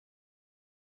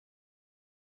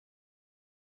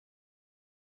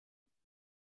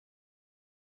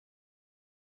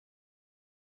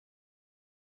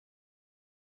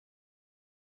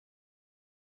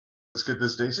Let's get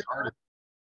this day started.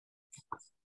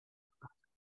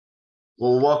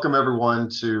 Well, welcome everyone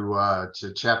to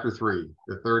Chapter 3,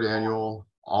 the third annual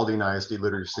Aldine ISD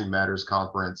Literacy Matters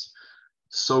Conference.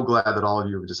 So glad that all of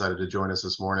you have decided to join us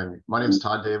this morning. My name is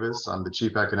Todd Davis. I'm the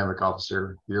Chief Academic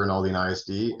Officer here in Aldine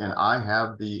ISD, and I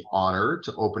have the honor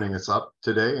to opening us up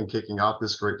today and kicking off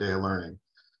this great day of learning.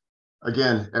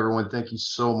 Again, everyone, thank you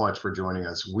so much for joining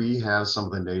us. We have some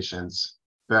of the nation's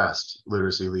best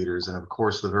literacy leaders, and of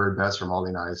course, the very best from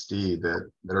Aldine ISD that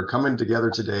are coming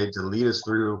together today to lead us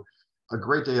through a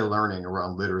great day of learning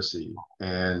around literacy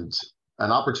and an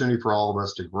opportunity for all of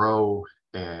us to grow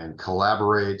and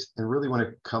collaborate. And really, when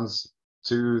it comes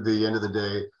to the end of the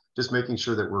day, just making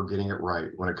sure that we're getting it right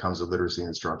when it comes to literacy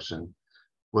instruction.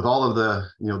 With all of the,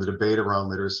 the debate around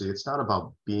literacy, it's not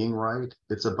about being right,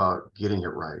 it's about getting it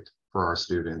right for our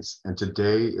students. And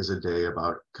today is a day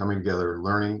about coming together,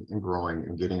 learning and growing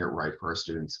and getting it right for our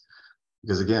students.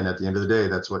 Because again, at the end of the day,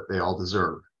 that's what they all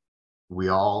deserve. We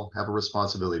all have a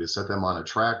responsibility to set them on a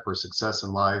track for success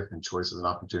in life and choices and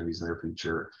opportunities in their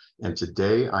future. And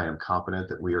today I am confident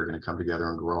that we are going to come together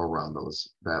and grow around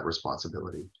that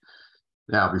responsibility.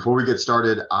 Now, before we get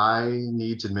started, I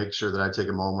need to make sure that I take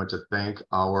a moment to thank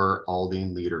our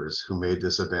Aldine leaders who made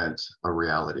this event a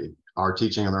reality. Our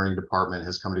teaching and learning department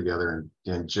has come together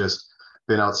and just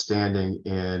been outstanding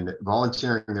in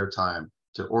volunteering their time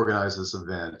to organize this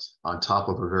event on top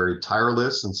of a very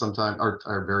tireless and sometimes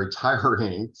are very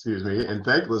tiring, and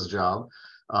thankless job.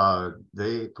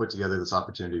 They put together this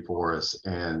opportunity for us,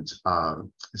 and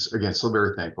again, so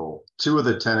very thankful. Two of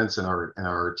the tenets in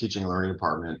our teaching and learning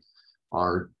department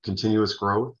are continuous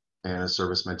growth and a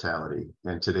service mentality.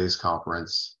 And today's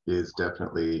conference is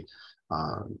definitely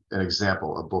an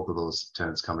example of both of those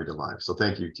tenets coming to life. So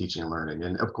thank you, teaching and learning.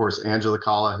 And of course, Angela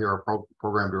Kala here, our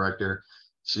program director.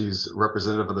 She's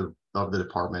representative of the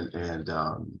department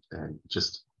and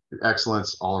just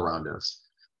excellence all around us.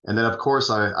 And then, of course,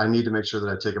 I need to make sure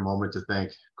that I take a moment to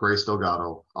thank Grace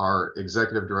Delgado, our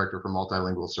executive director for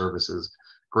multilingual services.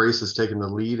 Grace has taken the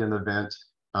lead in the event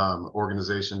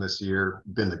organization this year,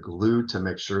 been the glue to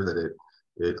make sure that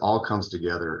it all comes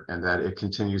together and that it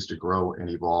continues to grow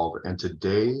and evolve. And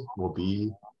today will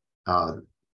be,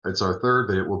 it's our third,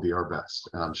 but it will be our best.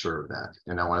 And I'm sure of that.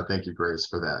 And I want to thank you, Grace,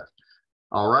 for that.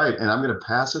 All right, and I'm going to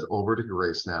pass it over to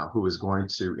Grace now, who is going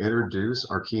to introduce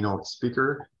our keynote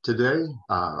speaker today.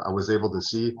 I was able to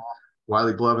see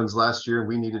Wylie Blevins last year, and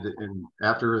we needed it. And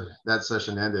after that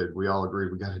session ended, we all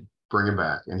agreed we got to bring him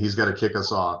back, and he's got to kick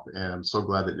us off. And I'm so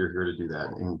glad that you're here to do that.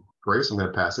 And Grace, I'm going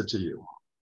to pass it to you.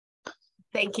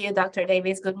 Thank you, Dr.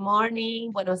 Davis. Good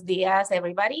morning. Buenos dias,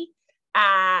 everybody.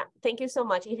 Thank you so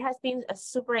much. It has been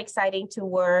super exciting to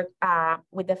work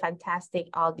with the fantastic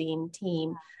Aldine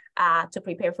team to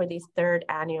prepare for this third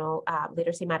annual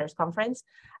Literacy Matters Conference.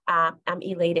 I'm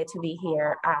elated to be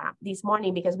here this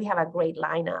morning because we have a great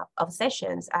lineup of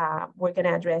sessions. We're going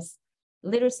to address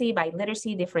literacy by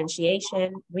literacy,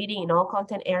 differentiation, reading in all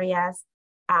content areas,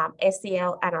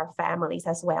 SEL, and our families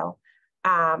as well.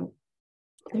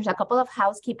 There's a couple of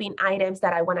housekeeping items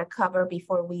that I want to cover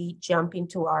before we jump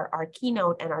into our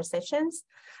keynote and our sessions.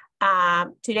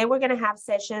 Today, we're going to have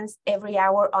sessions every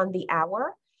hour on the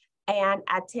hour. And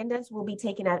attendance will be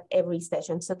taken at every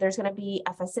session. So there's going to be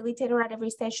a facilitator at every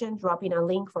session dropping a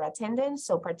link for attendance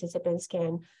so participants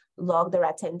can log their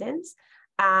attendance.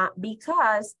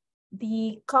 Because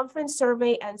the conference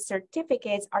survey and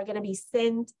certificates are going to be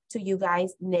sent to you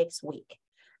guys next week.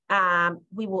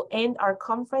 We will end our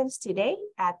conference today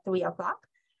at 3 o'clock.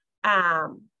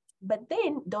 But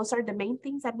then those are the main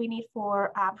things that we need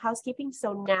for housekeeping.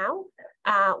 So now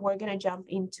we're going to jump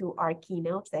into our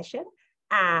keynote session.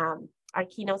 Our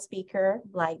keynote speaker,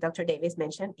 like Dr. Davis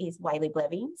mentioned, is Wylie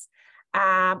Blevins.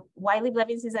 Wylie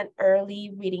Blevins is an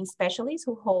early reading specialist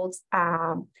who holds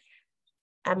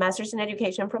a master's in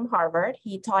education from Harvard.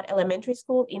 He taught elementary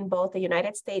school in both the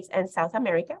United States and South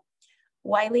America.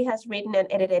 Wylie has written and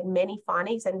edited many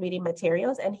phonics and reading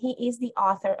materials, and he is the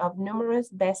author of numerous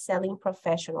best-selling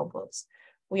professional books.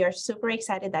 We are super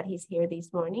excited that he's here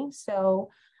this morning. So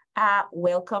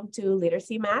welcome to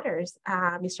Literacy Matters.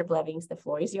 Mr. Blevins, the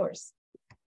floor is yours.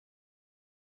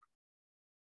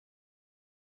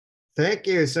 Thank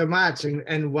you so much,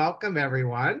 and welcome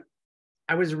everyone.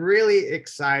 I was really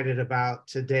excited about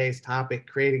today's topic,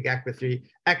 creating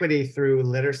equity through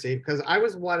literacy, because I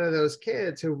was one of those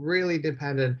kids who really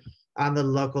depended on the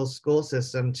local school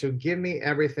system to give me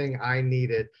everything I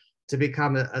needed to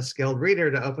become a skilled reader,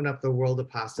 to open up the world of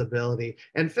possibility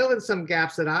and fill in some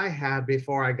gaps that I had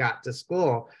before I got to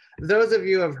school. Those of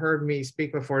you who have heard me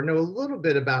speak before know a little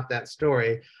bit about that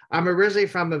story. I'm originally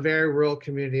from a very rural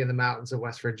community in the mountains of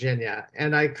West Virginia,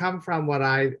 and I come from what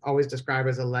I always describe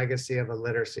as a legacy of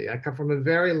illiteracy. I come from a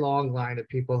very long line of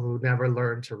people who never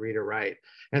learned to read or write.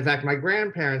 In fact, my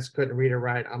grandparents couldn't read or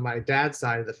write on my dad's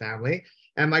side of the family,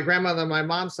 and my grandmother on my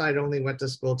mom's side only went to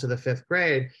school to the 5th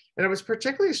grade. And I was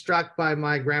particularly struck by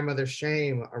my grandmother's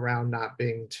shame around not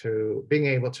being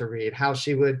able to read, how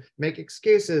she would make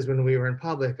excuses when we were in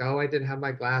public. Oh, I didn't have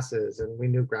my glasses, and we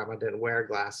knew grandma didn't wear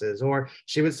glasses. Or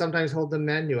she would sometimes hold the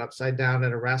menu upside down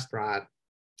at a restaurant.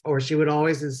 Or she would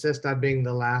always insist on being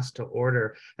the last to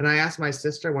order. And I asked my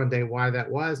sister one day why that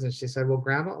was. And she said, well,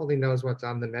 grandma only knows what's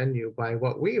on the menu by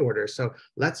what we order. So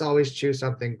let's always choose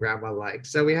something grandma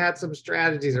likes. So we had some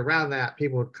strategies around that.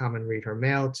 People would come and read her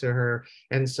mail to her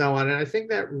and so on. And I think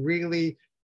that really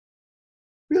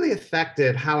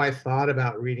affected how I thought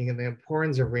about reading and the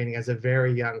importance of reading as a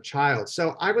very young child.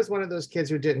 So I was one of those kids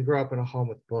who didn't grow up in a home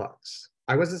with books.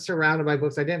 I wasn't surrounded by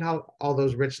books. I didn't have all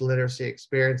those rich literacy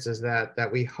experiences that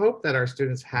we hope that our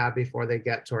students have before they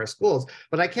get to our schools.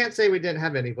 But I can't say we didn't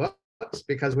have any books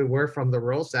because we were from the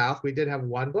rural South. We did have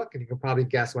one book, and you can probably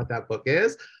guess what that book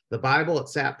is. The Bible. It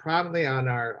sat prominently on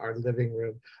our living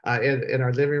room, in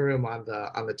our living room on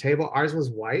the table. Ours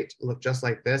was white, looked just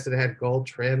like this. It had gold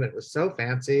trim. It was so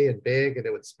fancy and big, and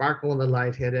it would sparkle when the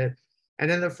light hit it. And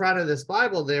in the front of this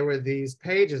Bible, there were these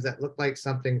pages that looked like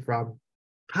something from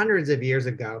hundreds of years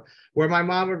ago, where my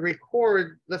mom would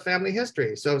record the family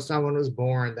history. So if someone was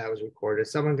born, that was recorded.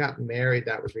 Someone got married,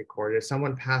 that was recorded.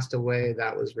 Someone passed away,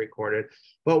 that was recorded.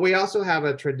 But we also have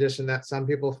a tradition that some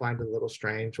people find a little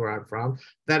strange where I'm from,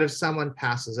 that if someone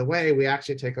passes away, we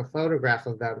actually take a photograph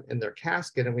of them in their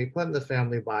casket and we put in the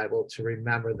family Bible to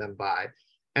remember them by.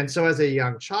 And so as a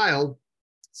young child,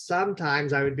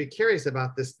 sometimes I would be curious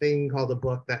about this thing called a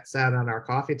book that sat on our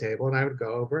coffee table, and I would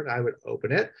go over and I would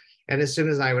open it. And as soon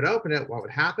as I would open it, what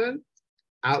would happen?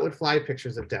 Out would fly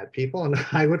pictures of dead people, and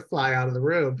I would fly out of the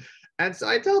room. And so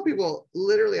I tell people,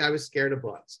 literally, I was scared of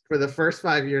books for the first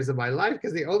 5 years of my life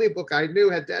because the only book I knew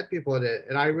had dead people in it.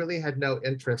 And I really had no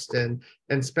interest in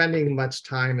spending much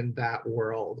time in that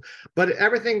world. But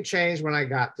everything changed when I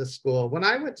got to school. When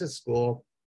I went to school,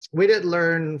 we didn't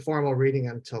learn formal reading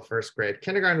until 1st grade.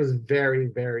 Kindergarten was very,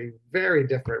 very, very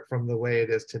different from the way it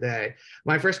is today.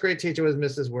 My 1st grade teacher was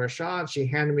Mrs. Warshaw, and she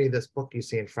handed me this book you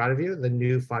see in front of you, The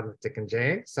New Fun with Dick and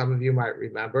Jane. Some of you might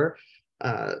remember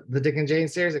the Dick and Jane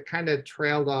series. It kind of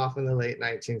trailed off in the late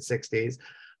 1960s,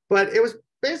 but it was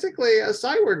basically a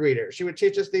sight word reader. She would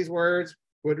teach us these words,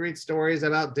 would read stories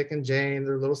about Dick and Jane,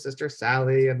 their little sister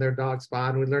Sally, and their dog Spot,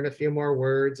 and we'd learn a few more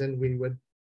words, and we would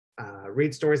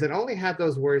read stories that only had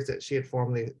those words that she had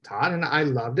formerly taught, and I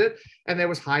loved it. And there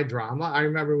was high drama. I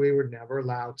remember we were never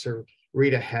allowed to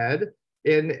read ahead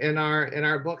in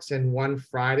our books. And one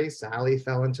Friday, Sally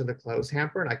fell into the clothes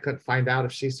hamper, and I couldn't find out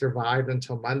if she survived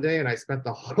until Monday. And I spent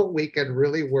the whole weekend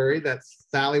really worried that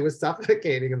Sally was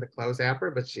suffocating in the clothes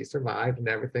hamper, but she survived and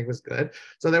everything was good.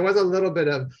 So there was a little bit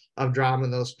of drama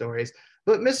in those stories.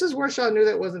 But Mrs. Warshaw knew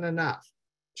that wasn't enough.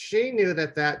 She knew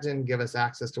that didn't give us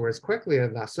access to words quickly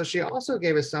enough. So she also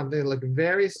gave us something that looked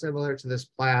very similar to this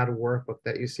plaid workbook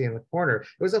that you see in the corner.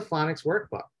 It was a phonics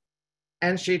workbook.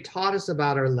 And she taught us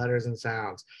about our letters and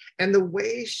sounds. And the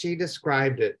way she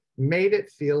described it made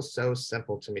it feel so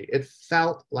simple to me. It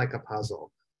felt like a puzzle.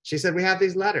 She said, we have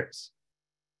these letters,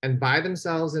 and by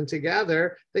themselves and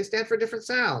together, they stand for different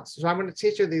sounds. So I'm going to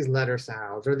teach you these letter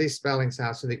sounds or these spelling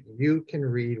sounds so that you can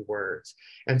read words.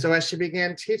 And so as she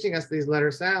began teaching us these letter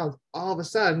sounds, all of a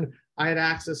sudden, I had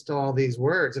access to all these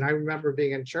words. And I remember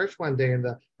being in church one day, and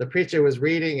the preacher was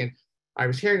reading, and I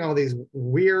was hearing all these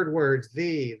weird words,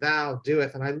 thee, thou,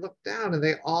 doeth. And I looked down, and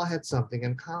they all had something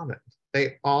in common.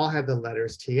 They all had the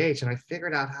letters TH, and I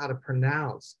figured out how to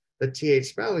pronounce the TH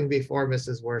spelling before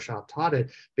Mrs. Warshaw taught it,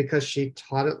 because she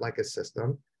taught it like a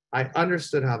system. I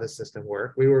understood how the system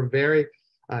worked. We were very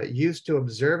used to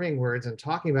observing words and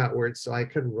talking about words, so I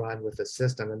could run with the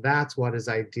system. And that's what is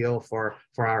ideal for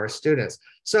our students.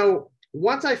 So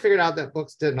once I figured out that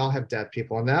books didn't all have dead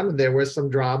people in them, there was some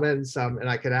drama and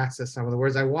I could access some of the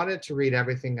words. I wanted to read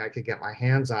everything I could get my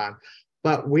hands on.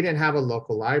 But we didn't have a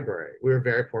local library. We were a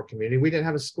very poor community. We didn't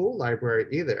have a school library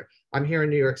either. I'm here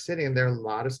in New York City, and there are a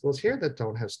lot of schools here that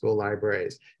don't have school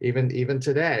libraries, even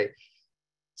today.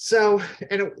 So,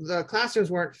 and the classrooms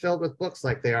weren't filled with books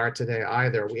like they are today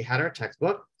either. We had our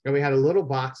textbook, and we had a little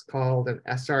box called an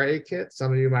SRA kit.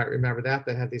 Some of you might remember that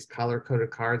had these color-coded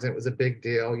cards, and it was a big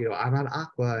deal. You know, I'm on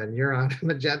aqua and you're on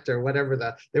magenta, or whatever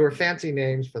they were fancy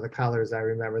names for the colors. I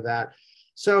remember that.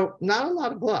 So not a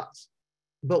lot of books,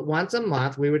 but once a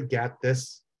month we would get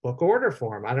this book order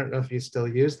form. I don't know if you still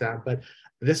use that, but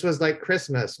this was like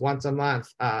Christmas once a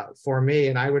month for me,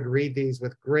 and I would read these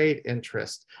with great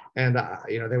interest. And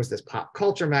you know, there was this pop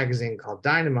culture magazine called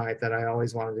Dynamite that I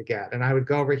always wanted to get, and I would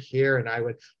go over here and I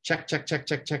would check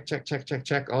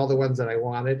all the ones that I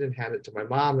wanted and hand it to my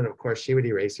mom, and of course she would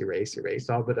erase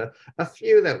all but a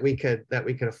few that we could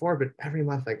afford. But every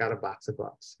month I got a box of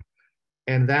books.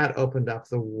 And that opened up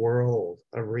the world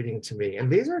of reading to me.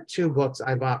 And these are two books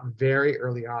I bought very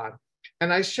early on.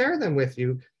 And I share them with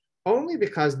you only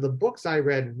because the books I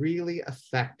read really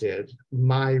affected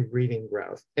my reading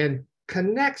growth and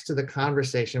connects to the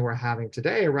conversation we're having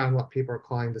today around what people are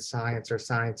calling the science or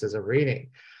sciences of reading.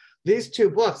 These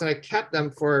two books, and I kept them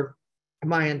for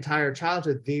my entire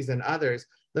childhood, these and others.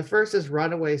 The first is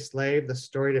Runaway Slave, the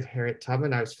story of Harriet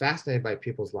Tubman. I was fascinated by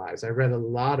people's lives. I read a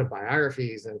lot of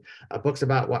biographies and books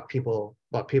about what people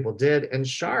did. And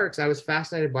Sharks, I was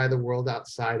fascinated by the world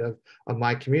outside of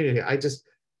my community. I just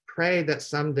prayed that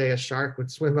someday a shark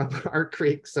would swim up our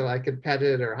creek so I could pet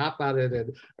it or hop on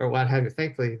it or what have you.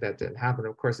 Thankfully, that didn't happen.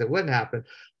 Of course, it wouldn't happen.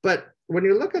 But when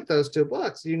you look at those two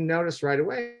books, you notice right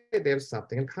away they have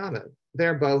something in common.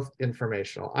 They're both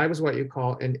informational. I was what you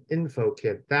call an info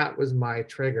kid. That was my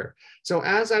trigger. So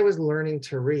as I was learning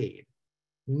to read,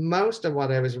 most of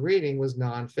what I was reading was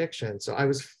nonfiction. So I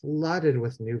was flooded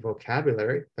with new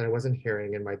vocabulary that I wasn't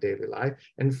hearing in my daily life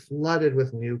and flooded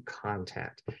with new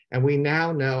content. And we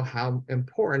now know how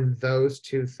important those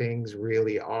two things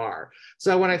really are.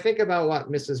 So when I think about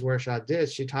what Mrs. Warshaw did,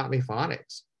 she taught me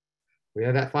phonics. We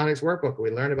had that phonics workbook. We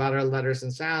learned about our letters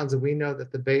and sounds, and we know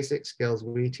that the basic skills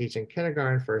we teach in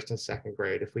kindergarten, first and second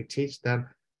grade, if we teach them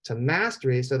to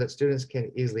mastery so that students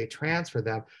can easily transfer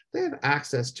them, they have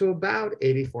access to about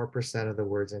 84% of the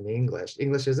words in English.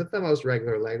 English isn't the most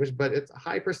regular language, but it's a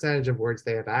high percentage of words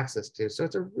they have access to. So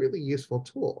it's a really useful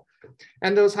tool.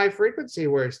 And those high frequency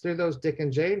words through those Dick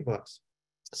and Jane books,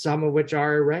 some of which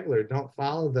are irregular, don't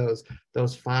follow those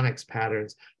phonics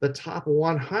patterns. The top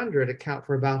 100 account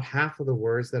for about half of the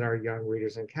words that our young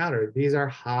readers encounter. These are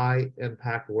high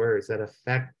impact words that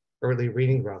affect early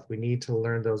reading growth. We need to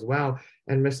learn those well.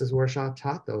 And Mrs. Warshaw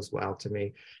taught those well to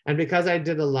me. And because I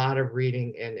did a lot of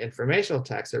reading in informational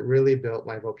text, it really built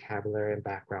my vocabulary and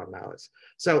background knowledge.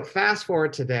 So fast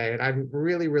forward today, and I'm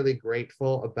really, really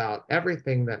grateful about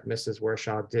everything that Mrs.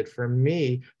 Warshaw did for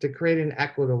me to create an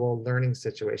equitable learning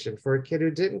situation for a kid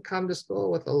who didn't come to school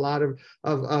with a lot of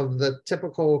the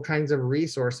typical kinds of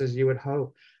resources you would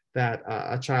hope that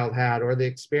a child had, or the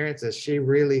experiences. She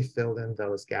really filled in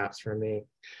those gaps for me.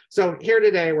 So here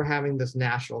today, we're having this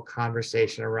national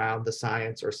conversation around the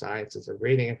science or sciences of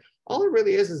reading. And all it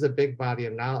really is a big body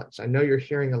of knowledge. I know you're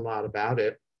hearing a lot about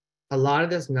it. A lot of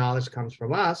this knowledge comes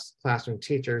from us, classroom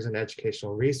teachers and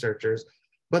educational researchers,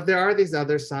 but there are these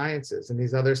other sciences, and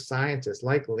these other scientists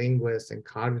like linguists and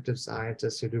cognitive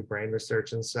scientists who do brain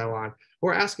research and so on, who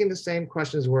are asking the same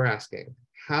questions we're asking.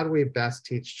 How do we best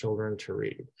teach children to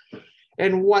read?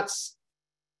 And what's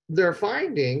they're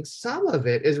finding, some of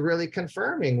it is really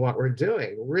confirming what we're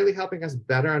doing, really helping us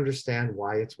better understand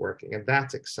why it's working. And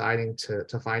that's exciting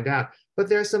to find out. But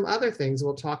there's some other things,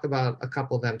 we'll talk about a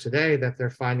couple of them today, that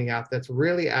they're finding out that's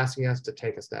really asking us to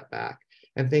take a step back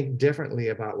and think differently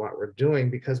about what we're doing,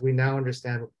 because we now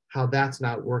understand how that's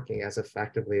not working as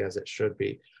effectively as it should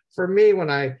be. For me, when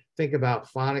I think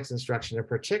about phonics instruction in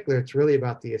particular, it's really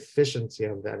about the efficiency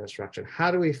of that instruction.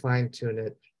 How do we fine tune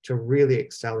it to really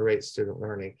accelerate student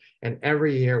learning? And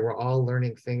every year we're all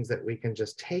learning things that we can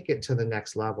just take it to the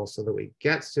next level so that we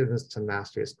get students to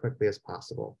mastery as quickly as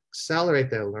possible, accelerate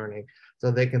their learning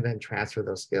so they can then transfer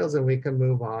those skills, and we can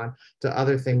move on to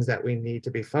other things that we need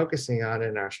to be focusing on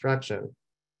in our instruction.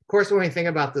 Of course, when we think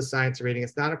about the science of reading,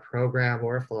 it's not a program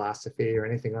or a philosophy or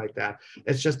anything like that.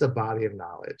 It's just a body of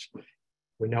knowledge.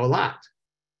 We know a lot.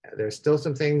 There's still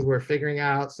some things we're figuring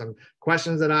out, some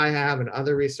questions that I have and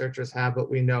other researchers have, but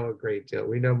we know a great deal.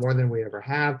 We know more than we ever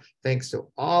have, thanks to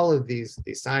all of these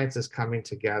sciences coming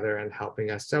together and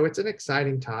helping us. So it's an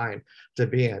exciting time to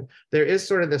be in. There is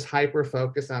sort of this hyper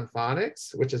focus on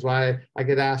phonics, which is why I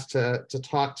get asked to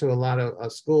talk to a lot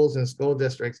of schools and school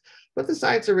districts. But the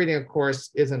science of reading, of course,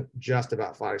 isn't just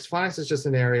about phonics. Phonics is just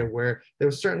an area where there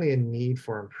was certainly a need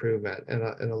for improvement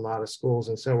in a lot of schools.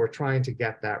 And so we're trying to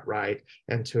get that right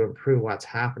and to improve what's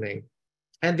happening.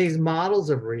 And these models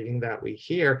of reading that we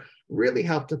hear really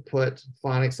help to put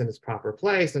phonics in its proper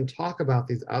place and talk about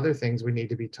these other things we need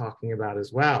to be talking about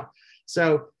as well.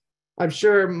 So I'm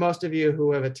sure most of you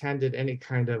who have attended any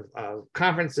kind of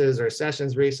conferences or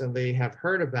sessions recently have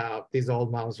heard about these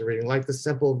old models of reading, like the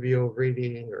simple view of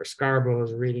reading or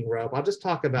Scarborough's reading rope. I'll just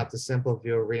talk about the simple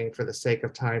view of reading for the sake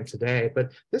of time today.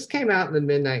 But this came out in the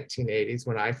mid-1980s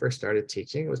when I first started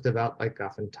teaching. It was developed by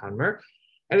Guff and Tunmer.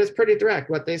 And it's pretty direct.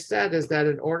 What they said is that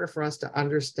in order for us to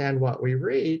understand what we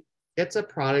read, it's a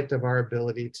product of our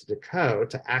ability to decode,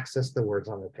 to access the words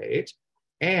on the page,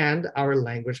 and our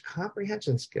language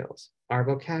comprehension skills, our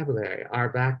vocabulary, our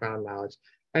background knowledge.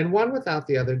 And one without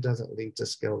the other doesn't lead to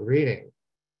skilled reading.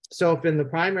 So if in the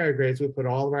primary grades, we put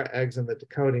all of our eggs in the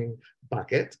decoding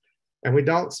bucket, and we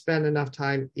don't spend enough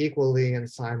time equally and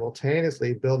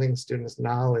simultaneously building students'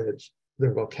 knowledge,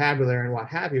 their vocabulary and what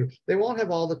have you, they won't have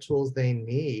all the tools they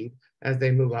need as they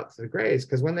move up through the grades.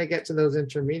 Because when they get to those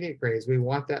intermediate grades, we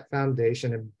want that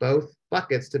foundation in both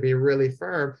buckets to be really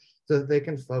firm so that they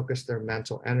can focus their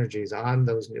mental energies on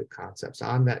those new concepts,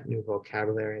 on that new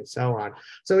vocabulary and so on.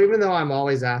 So even though I'm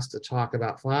always asked to talk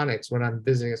about phonics when I'm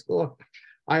visiting a school,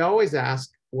 I always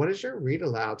ask, what is your read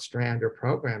aloud strand or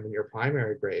program in your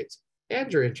primary grades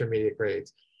and your intermediate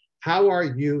grades? How are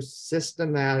you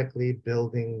systematically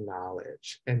building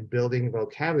knowledge and building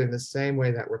vocabulary in the same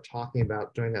way that we're talking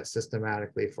about doing that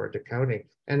systematically for decoding?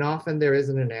 And often there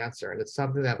isn't an answer, and it's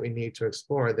something that we need to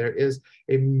explore. There is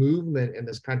a movement in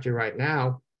this country right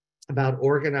now about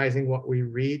organizing what we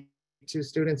read to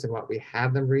students and what we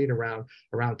have them read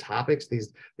around topics,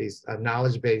 these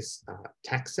knowledge-based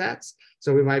text sets.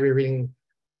 So we might be reading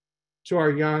to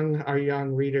our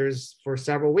young readers for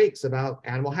several weeks about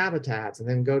animal habitats, and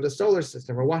then go to solar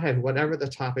system or whatever the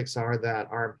topics are that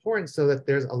are important, so that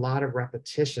there's a lot of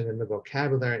repetition in the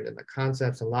vocabulary and in the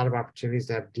concepts, and a lot of opportunities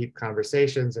to have deep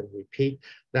conversations and repeat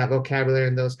that vocabulary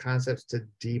and those concepts to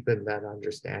deepen that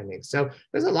understanding. So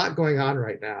there's a lot going on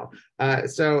right now.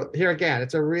 So here again,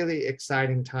 it's a really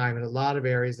exciting time in a lot of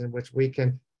areas in which we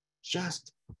can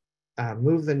just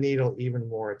move the needle even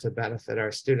more to benefit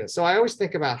our students. So I always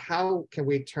think about how can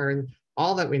we turn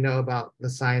all that we know about the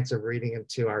science of reading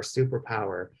into our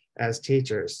superpower as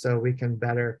teachers, so we can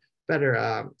better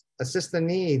assist the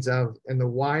needs of and the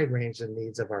wide range of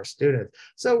needs of our students.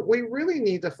 So we really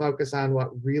need to focus on what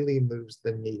really moves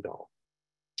the needle.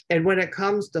 And when it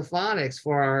comes to phonics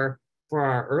for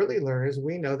our early learners,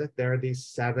 we know that there are these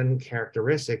 7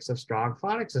 characteristics of strong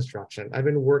phonics instruction. I've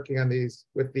been working on these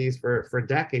for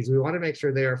decades. We want to make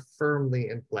sure they are firmly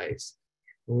in place.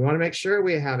 We want to make sure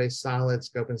we have a solid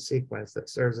scope and sequence that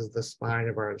serves as the spine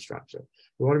of our instruction.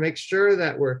 We want to make sure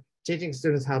that we're teaching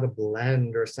students how to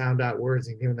blend or sound out words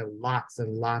and giving them lots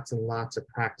and lots and lots of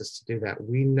practice to do that.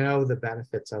 We know the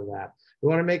benefits of that. We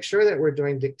want to make sure that we're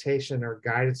doing dictation or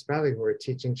guided spelling. We're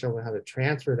teaching children how to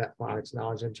transfer that phonics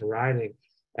knowledge into writing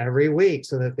every week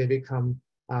so that they become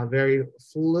very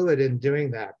fluid in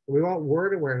doing that. We want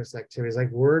word awareness activities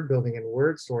like word building and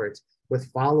word sorts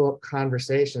with follow-up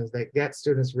conversations that get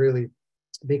students really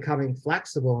becoming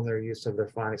flexible in their use of their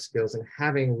phonics skills and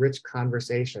having rich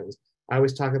conversations. I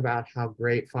always talk about how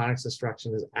great phonics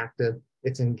instruction is active,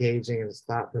 it's engaging, and it's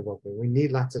thought-provoking. We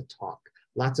need lots of talk,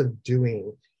 lots of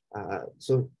doing.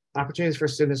 So opportunities for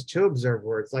students to observe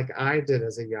words like I did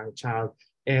as a young child,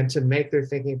 and to make their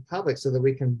thinking public so that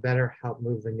we can better help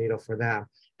move the needle for them.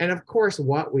 And of course,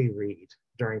 what we read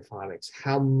during phonics,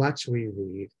 how much we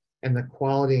read, and the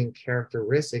quality and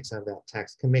characteristics of that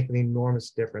text can make an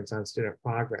enormous difference on student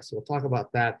progress. We'll talk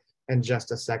about that in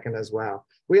just a second as well.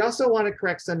 We also want to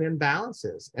correct some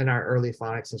imbalances in our early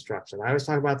phonics instruction. I always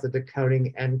talk about the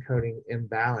decoding encoding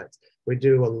imbalance. We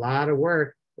do a lot of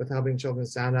work with helping children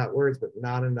sound out words, but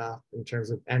not enough in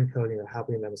terms of encoding or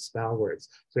helping them spell words.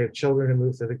 So we have children who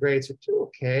move through the grades who do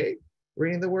okay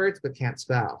reading the words, but can't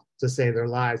spell to save their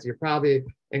lives. You probably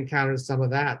encountered some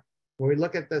of that. When we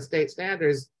look at the state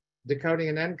standards, decoding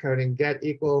and encoding get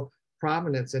equal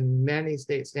prominence in many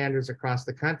state standards across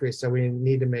the country. So we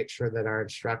need to make sure that our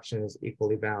instruction is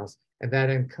equally balanced. And that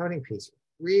encoding piece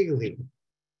really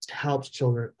helps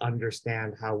children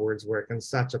understand how words work in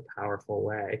such a powerful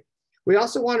way. We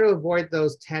also want to avoid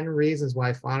those 10 reasons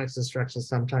why phonics instruction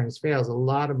sometimes fails. A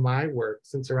lot of my work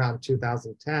since around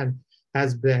 2010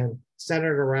 has been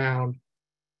centered around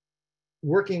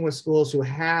working with schools who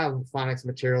have phonics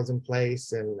materials in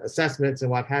place and assessments and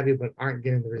what have you, but aren't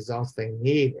getting the results they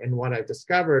need. And what I've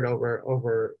discovered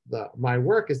over my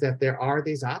work is that there are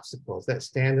these obstacles that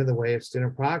stand in the way of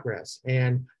student progress.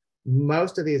 And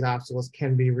most of these obstacles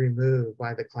can be removed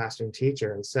by the classroom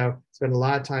teacher. And so spend a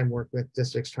lot of time working with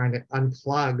districts trying to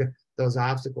unplug those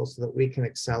obstacles so that we can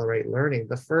accelerate learning.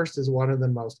 The first is one of the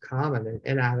most common, an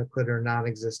inadequate or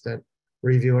non-existent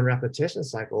review and repetition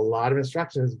cycle. A lot of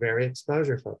instruction is very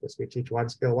exposure focused. We teach one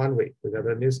skill one week, we go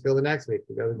to a new skill the next week,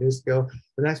 we go to a new skill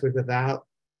the next week without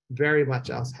very much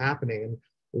else happening. And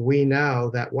we know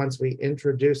that once we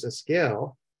introduce a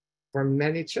skill, for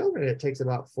many children, it takes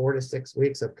about 4 to 6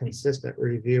 weeks of consistent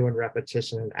review and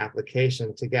repetition and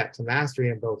application to get to mastery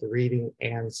in both reading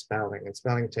and spelling. And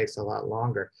spelling takes a lot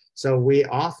longer. So we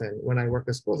often, when I work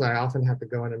with schools, I often have to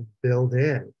go in and build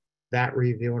in that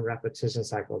review and repetition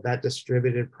cycle, that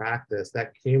distributed practice,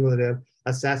 that cumulative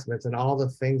assessments, and all the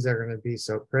things that are going to be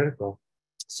so critical.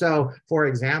 So for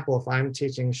example, if I'm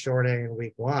teaching short A in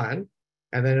week 1,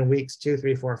 and then in weeks 2,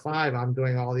 3, 4, 5, I'm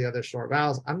doing all the other short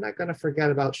vowels, I'm not going to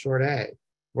forget about short A. If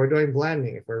we're doing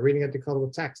blending, if we're reading a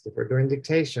decodable text, if we're doing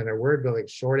dictation or word building,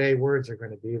 short A words are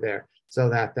going to be there. So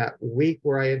that week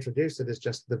where I introduce it is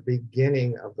just the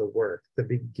beginning of the work, the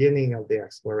beginning of the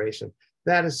exploration.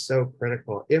 That is so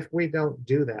critical. If we don't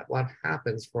do that, what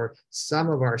happens for some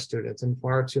of our students, and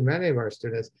far too many of our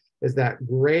students, is that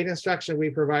great instruction we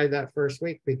provide that first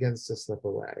week begins to slip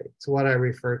away. It's what I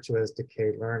refer to as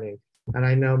decayed learning. And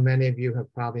I know many of you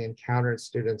have probably encountered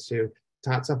students who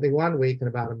taught something one week and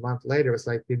about a month later, it's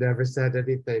like you never said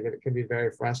anything, and it can be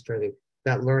very frustrating.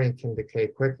 That learning can decay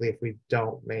quickly if we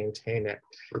don't maintain it.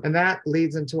 And that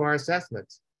leads into our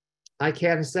assessments. I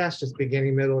can't assess just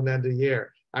beginning, middle, and end of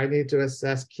year. I need to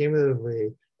assess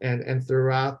cumulatively and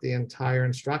throughout the entire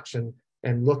instruction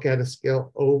and look at a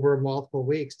skill over multiple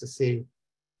weeks to see,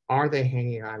 are they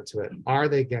hanging on to it? Are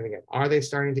they getting it? Are they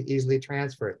starting to easily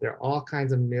transfer it? There are all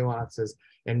kinds of nuances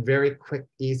and very quick,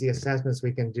 easy assessments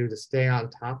we can do to stay on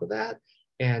top of that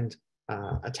and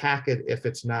attack it if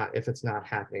it's not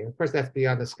happening. Of course, that's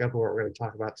beyond the scope of what we're going to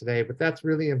talk about today, but that's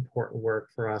really important work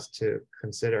for us to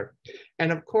consider. And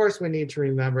of course, we need to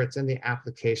remember it's in the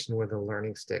application where the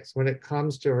learning sticks. When it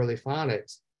comes to early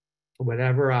phonics,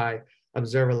 whenever I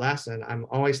observe a lesson, I'm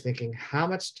always thinking, how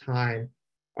much time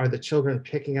are the children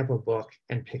picking up a book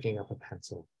and picking up a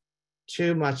pencil?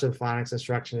 Too much of phonics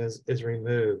instruction is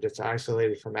removed. It's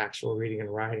isolated from actual reading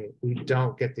and writing. We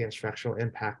don't get the instructional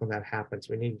impact when that happens.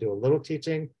 We need to do a little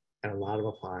teaching and a lot of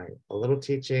applying, a little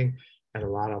teaching and a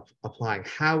lot of applying.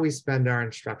 How we spend our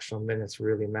instructional minutes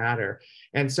really matter.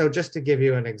 And so just to give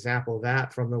you an example of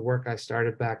that from the work I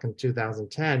started back in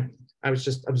 2010, I was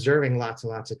just observing lots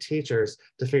and lots of teachers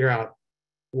to figure out,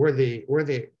 were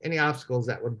there any obstacles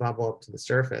that would bubble up to the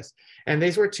surface? And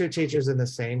these were 2 teachers in the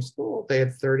same school. They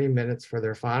had 30 minutes for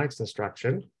their phonics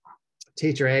instruction.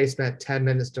 Teacher A spent 10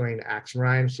 minutes doing action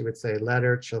rhymes. She would say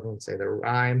letter, children would say the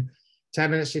rhyme. 10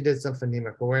 minutes she did some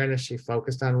phonemic awareness. She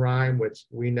focused on rhyme, which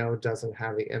we know doesn't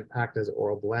have the impact as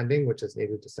oral blending, which is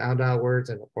needed to sound out words,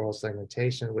 and oral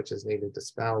segmentation, which is needed to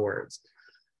spell words.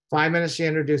 5 minutes, she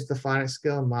introduced the phonics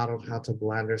skill and modeled how to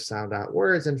blend or sound out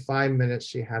words. In 5 minutes,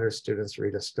 she had her students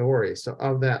read a story. So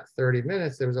of that 30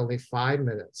 minutes, there was only 5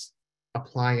 minutes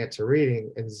applying it to reading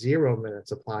and 0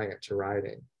 minutes applying it to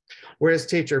writing. Whereas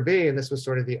teacher B, and this was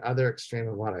sort of the other extreme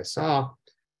of what I saw,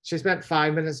 she spent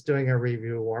 5 minutes doing a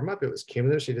review warm-up. It was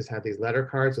cumulative. She just had these letter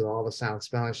cards with all the sound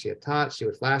spelling she had taught. She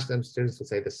would flash them. Students would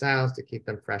say the sounds to keep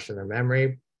them fresh in their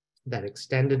memory. That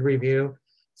extended review.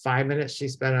 5 minutes she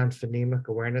spent on phonemic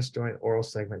awareness doing oral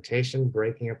segmentation,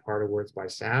 breaking apart of words by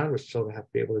sound, which children have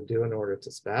to be able to do in order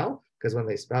to spell, because when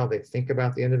they spell, they think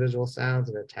about the individual sounds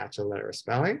and attach a letter of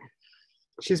spelling.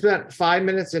 She spent 5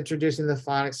 minutes introducing the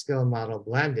phonics skill and model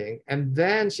blending, and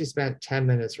then she spent 10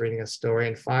 minutes reading a story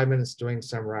and 5 minutes doing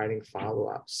some writing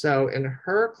follow-up. So in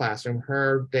her classroom,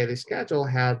 her daily schedule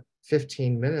had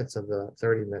 15 minutes of the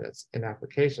 30 minutes in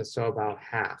application, so about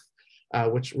half.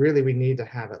 Which really we need to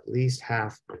have at least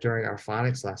half during our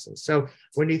phonics lessons. So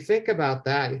when you think about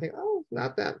that, you think, oh,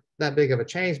 not that big of a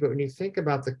change. But when you think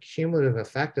about the cumulative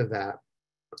effect of that,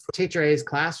 teacher A's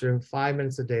classroom, 5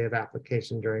 minutes a day of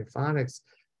application during phonics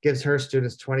gives her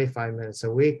students 25 minutes a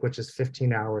week, which is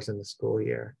 15 hours in the school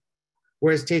year.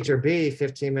 Whereas teacher B,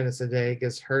 15 minutes a day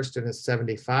gives her students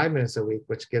 75 minutes a week,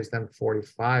 which gives them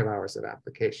 45 hours of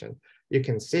application. You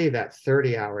can see that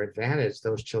 30-hour advantage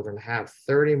those children have,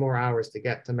 30 more hours to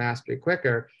get to mastery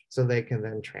quicker so they can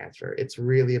then transfer. It's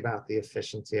really about the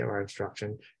efficiency of our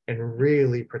instruction and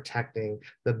really protecting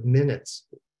the minutes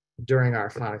during our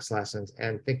phonics lessons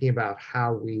and thinking about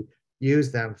how we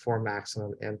use them for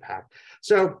maximum impact.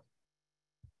 So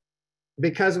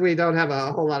because we don't have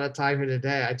a whole lot of time here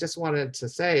today, I just wanted to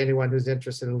say, anyone who's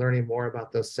interested in learning more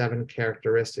about those 7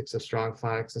 characteristics of strong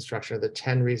phonics instruction, the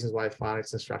 10 reasons why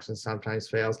phonics instruction sometimes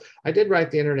fails. I did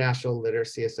write the International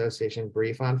Literacy Association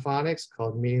brief on phonics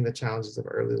called Meeting the Challenges of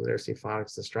Early Literacy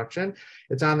Phonics Instruction.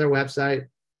 It's on their website.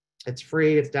 It's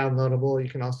free, it's downloadable. You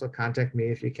can also contact me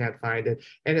if you can't find it.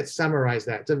 And it's summarized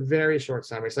that. It's a very short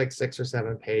summary. It's like 6 or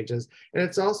 7 pages. And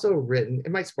it's also written,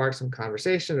 it might spark some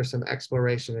conversation or some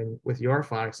exploration with your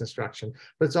phonics instruction,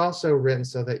 but it's also written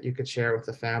so that you could share with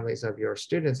the families of your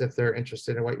students if they're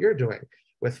interested in what you're doing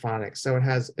with phonics. So it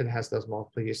has those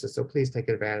multiple uses. So please take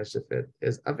advantage if it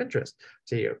is of interest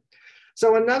to you.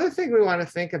 So another thing we want to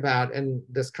think about in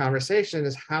this conversation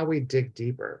is how we dig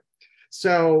deeper.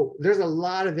 So there's a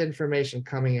lot of information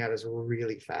coming at us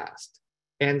really fast.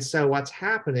 And so what's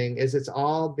happening is it's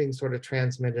all being sort of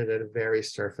transmitted at a very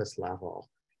surface level.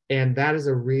 And that is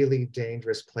a really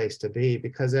dangerous place to be,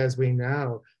 because as we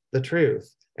know, the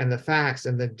truth and the facts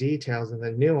and the details and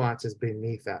the nuances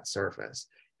beneath that surface.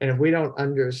 And if we don't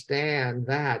understand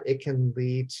that, it can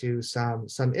lead to some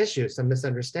issues, some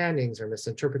misunderstandings or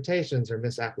misinterpretations or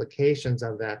misapplications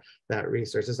of that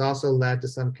research. It's also led to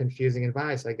some confusing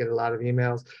advice. I get a lot of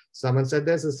emails. Someone said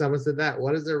this and someone said that.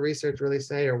 What does the research really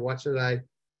say, or what should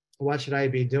I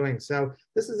be doing? So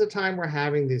this is a time we're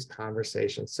having these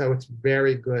conversations. So it's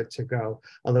very good to go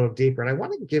a little deeper. And I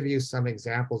want to give you some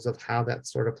examples of how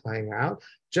that's sort of playing out,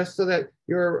 just so that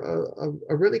you're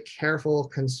a really careful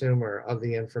consumer of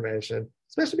the information,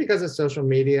 especially because of social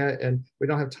media. And we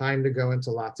don't have time to go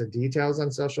into lots of details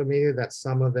on social media, that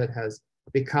some of it has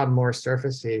become more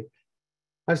surfacey.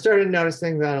 I've started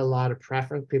noticing that a lot of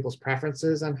people's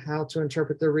preferences on how to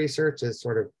interpret the research is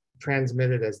sort of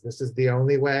transmitted as this is the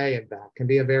only way, and that can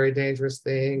be a very dangerous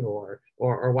thing, or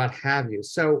what have you.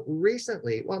 So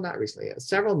recently, well, not recently,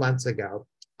 several months ago,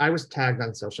 I was tagged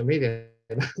on social media.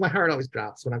 And my heart always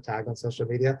drops when I'm tagged on social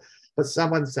media. But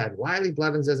someone said, Wylie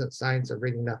Blevins isn't science of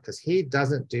reading enough because he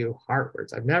doesn't do heart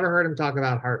words. I've never heard him talk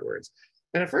about heart words.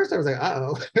 And at first I was like,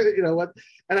 uh-oh, you know what?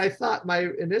 And I thought, my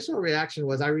initial reaction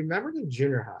was, I remembered in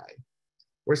junior high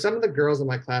where some of the girls in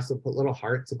my class would put little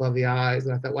hearts above the eyes.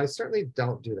 And I thought, well, I certainly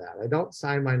don't do that. I don't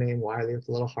sign my name Wylie with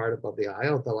a little heart above the eye,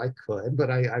 although I could, but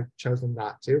I've chosen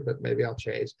not to, but maybe I'll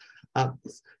change.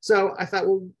 So I thought,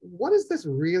 well, what is this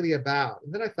really about?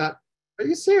 And then I thought, are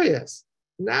you serious?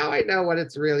 Now I know what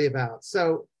it's really about.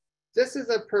 So this is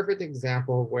a perfect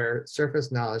example where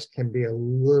surface knowledge can be a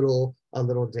little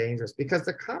dangerous, because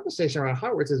the conversation around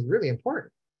heart words is really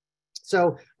important. So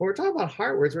when we're talking about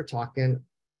heart words, we're talking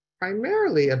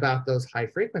primarily about those high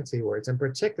frequency words, in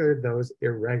particular, those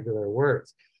irregular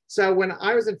words. So when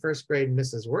I was in first grade,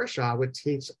 Mrs. Warshaw would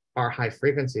teach our high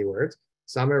frequency words,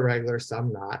 some irregular,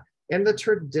 some not, in the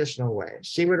traditional way.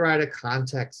 She would write a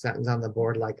context sentence on the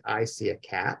board like, I see a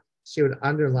cat. She would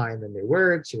underline the new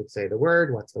word. She would say the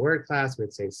word, what's the word class?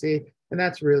 We'd say see, and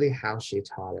that's really how she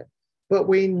taught it. But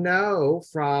we know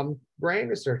from brain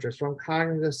researchers, from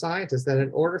cognitive scientists, that in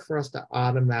order for us to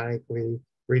automatically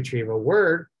retrieve a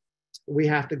word, we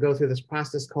have to go through this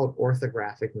process called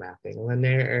orthographic mapping.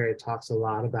 Linnea Area talks a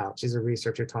lot about, she's a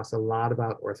researcher, talks a lot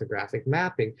about orthographic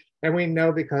mapping. And we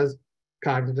know because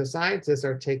cognitive scientists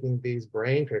are taking these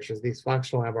brain pictures, these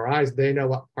functional MRIs, they know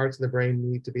what parts of the brain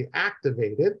need to be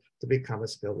activated to become a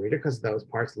skilled reader, because those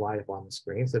parts light up on the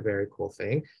screen. It's a very cool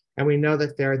thing. And we know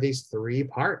that there are these 3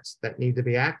 parts that need to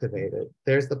be activated.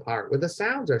 There's the part where the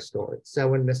sounds are stored. So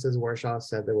when Mrs. Warshaw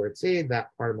said the word seed, that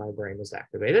part of my brain was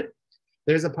activated.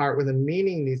 There's a part where the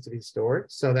meaning needs to be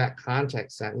stored. So that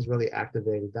context sentence really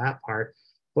activated that part.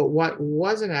 But what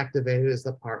wasn't activated is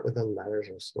the part where the letters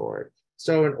are stored.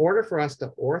 So in order for us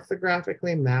to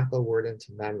orthographically map a word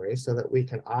into memory so that we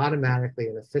can automatically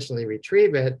and efficiently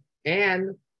retrieve it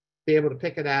and be able to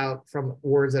pick it out from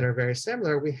words that are very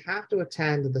similar, we have to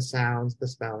attend to the sounds, the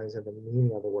spellings, and the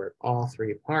meaning of the word, all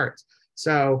 3 parts.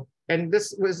 So, and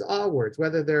this was all words,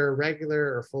 whether they're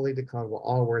regular or fully decodable,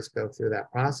 all words go through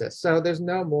that process. So there's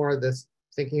no more of this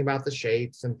thinking about the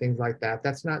shapes and things like that.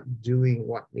 That's not doing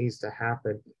what needs to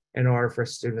happen in order for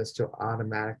students to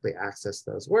automatically access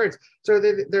those words. So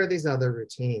there are these other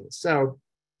routines. So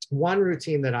one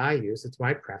routine that I use, it's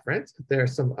my preference, there are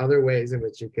some other ways in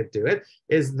which you could do it,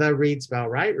 is the read, spell,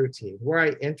 write routine, where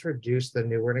I introduce the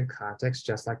new word in context,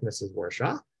 just like Mrs.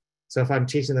 Warshaw. So if I'm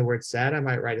teaching the word said, I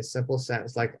might write a simple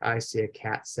sentence like, I see a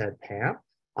cat, said Pam.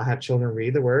 I'll have children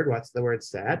read the word, what's the word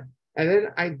said? And then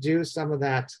I do some of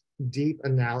that deep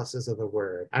analysis of the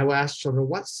word. I will ask children,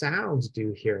 what sounds do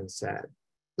you hear in said?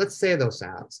 Let's say those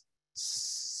sounds.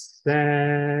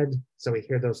 Said. So we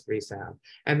hear those 3 sounds.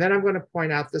 And then I'm going to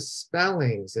point out the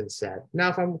spellings in said. Now,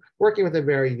 if I'm working with a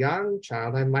very young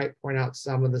child, I might point out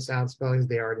some of the sound spellings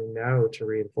they already know to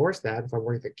reinforce that. If I'm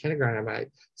working with kindergarten, I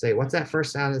might say, what's that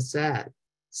first sound in said?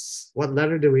 What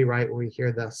letter do we write when we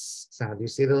hear the sound? Do you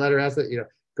see the letter as it,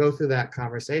 go through that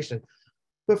conversation.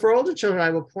 But for older children, I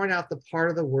will point out the part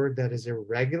of the word that is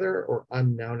irregular or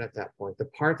unknown at that point, the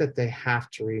part that they have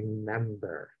to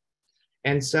remember.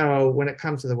 And so when it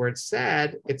comes to the word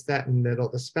said, it's that middle,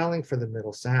 the spelling for the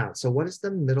middle sound. So what is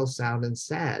the middle sound in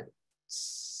said?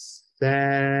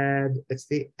 Said, it's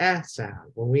the S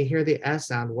sound. When we hear the S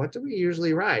sound, what do we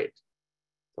usually write?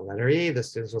 The letter E. The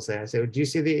students will say, I say, do you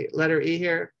see the letter E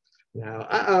here?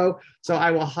 No, So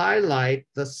I will highlight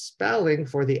the spelling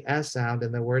for the S sound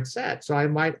in the word said. So I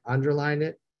might underline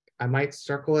it, I might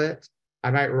circle it,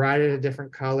 I might write it a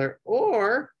different color,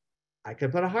 or I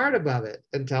could put a heart above it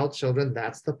and tell children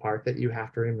that's the part that you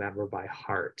have to remember by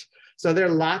heart. So there are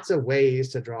lots of ways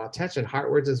to draw attention.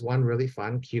 Heart words is one really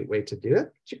fun, cute way to do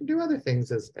it. But you can do other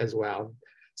things as well.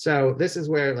 So this is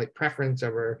where like preference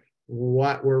over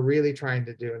what we're really trying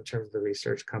to do in terms of the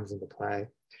research comes into play.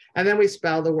 And then we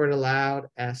spell the word aloud,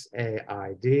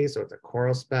 S-A-I-D. So it's a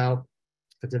choral spell.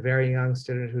 If it's a very young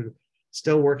student who's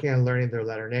still working on learning their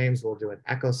letter names, we'll do an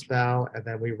echo spell, and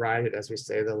then we write it as we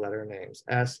say the letter names,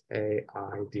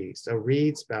 S-A-I-D. So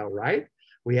read, spell, write.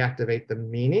 We activate the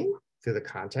meaning through the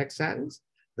context sentence.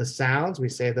 The sounds, we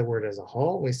say the word as a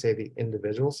whole. We say the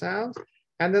individual sounds.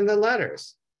 And then the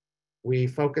letters. We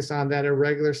focus on that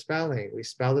irregular spelling. We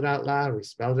spelled it out loud. We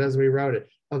spelled it as we wrote it.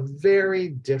 A very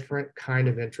different kind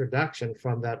of introduction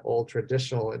from that old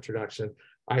traditional introduction.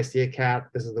 I see a cat,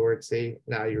 this is the word see,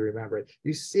 now you remember it.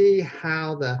 You see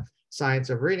how the science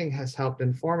of reading has helped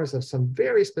inform us of some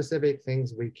very specific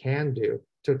things we can do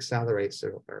to accelerate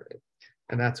student learning.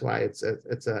 And that's why it's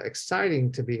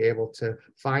exciting to be able to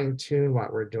fine tune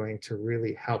what we're doing to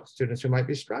really help students who might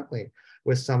be struggling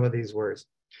with some of these words.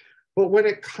 But when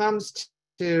it comes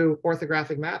to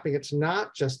orthographic mapping, it's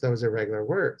not just those irregular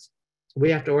words. We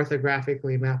have to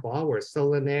orthographically map all words. So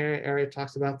Linnea area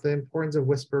talks about the importance of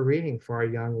whisper reading for our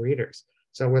young readers.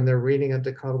 So when they're reading a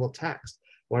decodable text,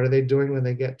 what are they doing when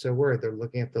they get to a word? They're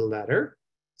looking at the letter,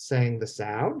 saying the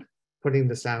sound, putting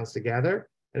the sounds together,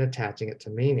 and attaching it to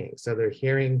meaning. So they're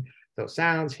hearing those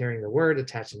sounds, hearing the word,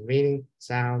 attaching meaning,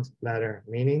 sounds, letter,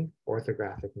 meaning,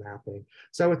 orthographic mapping.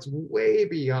 So it's way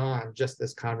beyond just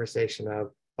this conversation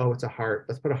of, oh, it's a heart,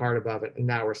 let's put a heart above it, and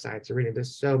now we're science of reading.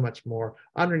 There's so much more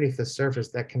underneath the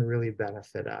surface that can really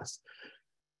benefit us.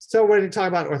 So when you talk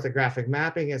about orthographic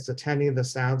mapping, it's attending the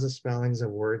sounds and spellings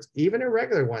of words, even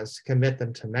irregular ones, to commit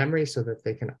them to memory so that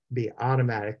they can be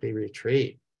automatically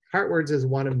retrieved. Heart words is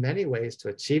one of many ways to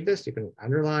achieve this. You can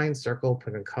underline, circle,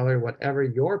 put in color, whatever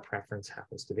your preference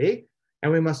happens to be.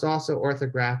 And we must also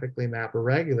orthographically map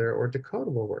irregular or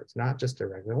decodable words, not just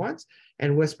irregular ones.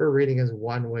 And whisper reading is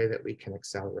one way that we can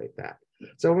accelerate that.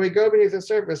 So when we go beneath the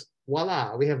surface,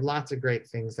 voila, we have lots of great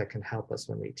things that can help us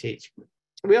when we teach.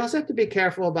 We also have to be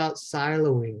careful about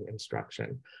siloing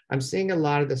instruction. I'm seeing a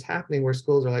lot of this happening where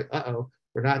schools are like,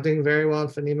 we're not doing very well in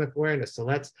phonemic awareness. So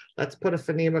let's put a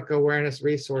phonemic awareness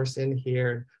resource in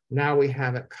here. Now we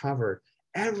have it covered.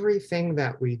 Everything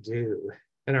that we do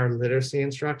in our literacy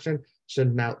instruction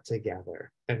should melt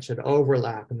together and should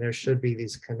overlap, and there should be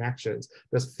these connections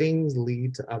because things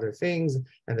lead to other things,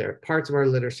 and there are parts of our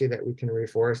literacy that we can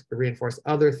reinforce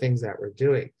other things that we're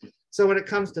doing. So when it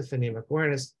comes to phonemic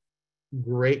awareness,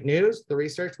 great news, the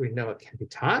research, we know it can be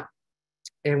taught,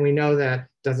 and we know that it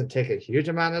doesn't take a huge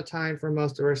amount of time for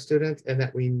most of our students, and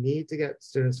that we need to get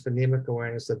students phonemic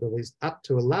awareness abilities up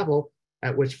to a level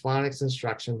at which phonics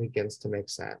instruction begins to make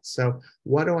sense. So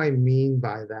what do I mean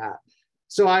by that?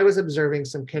 So I was observing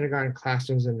some kindergarten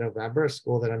classrooms in November, a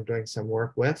school that I'm doing some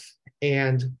work with,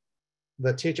 and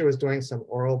the teacher was doing some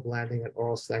oral blending and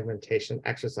oral segmentation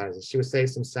exercises. She would say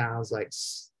some sounds like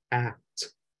act,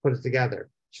 put it together.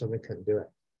 Children couldn't do it.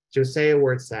 She would say a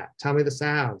word sat, tell me the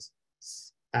sounds,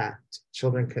 act.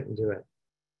 Children couldn't do it.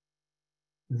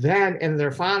 Then in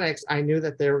their phonics, I knew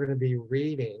that they were going to be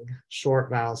reading short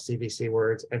vowel CVC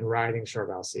words and writing short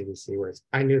vowel CVC words.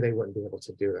 I knew they wouldn't be able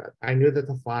to do that. I knew that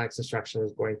the phonics instruction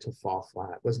was going to fall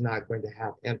flat, was not going to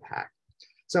have impact.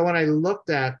 So when I look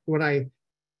at phonemic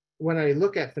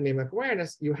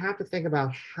awareness, you have to think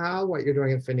about how what you're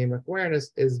doing in phonemic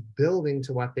awareness is building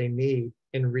to what they need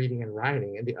in reading and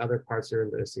writing and the other parts of your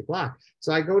literacy block.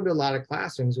 So I go into a lot of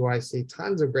classrooms where I see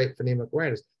tons of great phonemic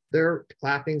awareness. They're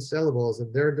clapping syllables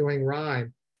and they're doing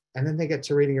rhyme, and then they get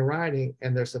to reading and writing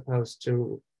and they're supposed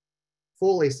to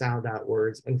fully sound out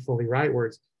words and fully write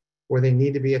words where they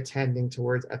need to be attending to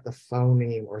words at the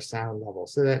phoneme or sound level.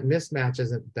 So that mismatch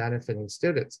isn't benefiting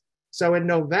students. So in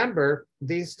November,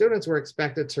 these students were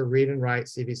expected to read and write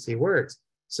CVC words.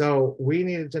 So we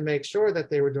needed to make sure that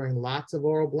they were doing lots of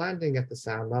oral blending at the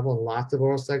sound level and lots of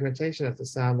oral segmentation at the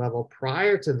sound level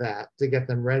prior to that to get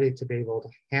them ready to be able to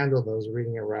handle those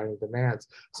reading and writing demands.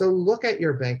 So look at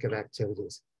your bank of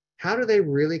activities. how do they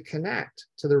really connect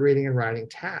to the reading and writing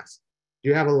tasks? Do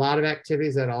you have a lot of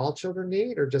activities that all children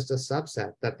need, or just a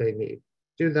subset that they need?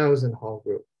 Do those in whole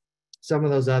group. Some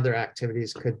of those other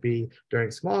activities could be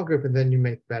during small group, and then you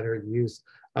make better use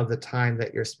of the time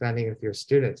that you're spending with your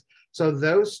students. So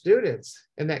those students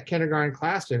in that kindergarten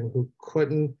classroom who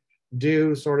couldn't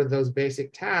do sort of those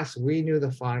basic tasks, we knew the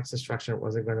phonics instruction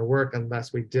wasn't going to work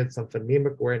unless we did some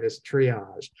phonemic awareness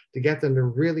triage to get them to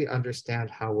really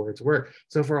understand how words work.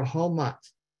 So for a whole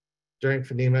month during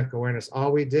phonemic awareness,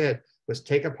 all we did was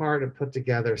take apart and put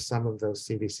together some of those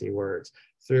CBC words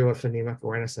through a phonemic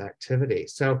awareness activity.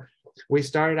 So we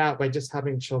started out by just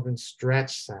having children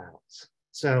stretch sounds.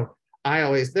 So there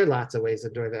are lots of ways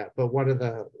of doing that, but one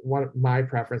of my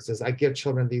preferences, I give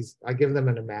them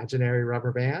an imaginary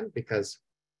rubber band because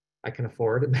I can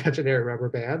afford imaginary rubber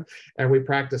band, and we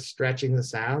practice stretching the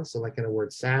sound. So like in a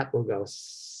word sat, we'll go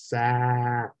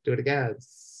sat, do it again,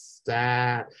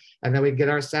 sat. And then we get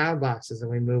our sound boxes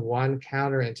and we move one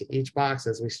counter into each box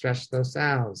as we stretch those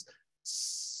sounds.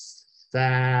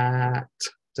 Sat,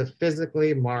 to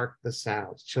physically mark the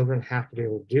sounds. Children have to be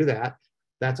able to do that.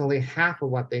 That's only half of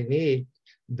what they need.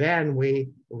 Then we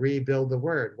rebuild the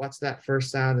word. What's that first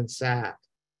sound in sat?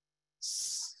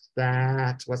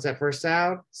 Sat. What's that first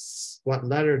sound? What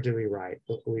letter do we write?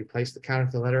 We place the counter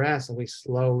to the letter S, and we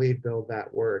slowly build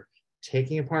that word.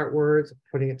 Taking apart words,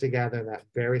 putting it together in that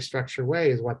very structured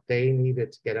way is what they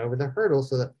needed to get over the hurdle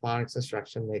so that phonics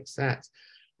instruction makes sense.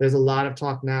 There's a lot of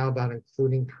talk now about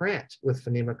including print with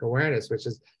phonemic awareness, which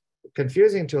is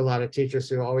confusing to a lot of teachers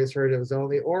who always heard it was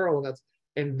only oral.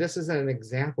 And this is an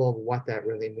example of what that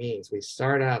really means. We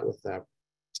start out with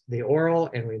the oral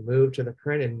and we move to the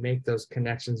print and make those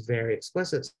connections very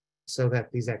explicit so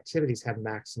that these activities have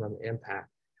maximum impact.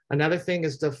 Another thing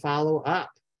is to follow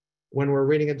up when we're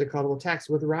reading a decodable text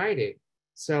with writing.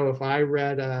 So if I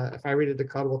read a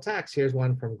decodable text, here's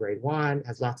one from grade 1,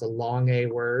 has lots of long A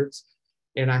words,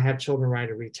 and I have children write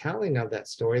a retelling of that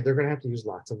story, they're going to have to use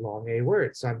lots of long A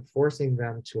words. So I'm forcing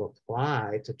them to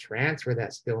apply, to transfer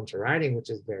that skill into writing, which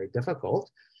is very difficult.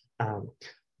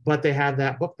 But they have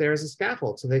that book there as a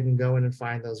scaffold, so they can go in and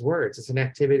find those words. It's an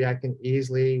activity I can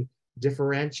easily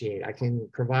differentiate. I can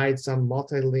provide some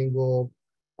multilingual,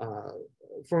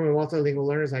 for multilingual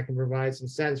learners, I can provide some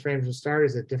sentence frames and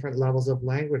starters at different levels of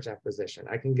language acquisition.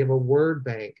 I can give a word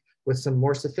bank with some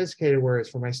more sophisticated words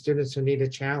for my students who need a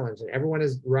challenge. And everyone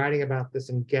is writing about this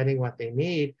and getting what they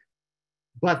need.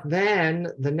 But then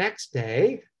the next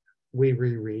day, we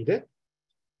reread it.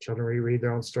 Children reread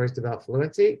their own stories to develop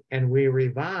fluency, and we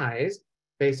revise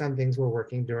based on things we're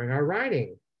working during our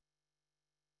writing.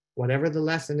 Whatever the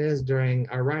lesson is during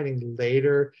our writing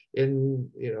later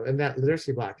in that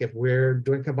literacy block. If we're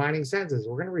doing combining sentences,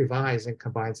 we're going to revise and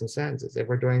combine some sentences. If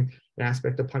we're doing an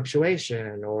aspect of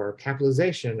punctuation or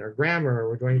capitalization or grammar, or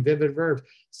we're doing vivid verbs,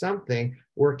 something,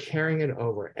 we're carrying it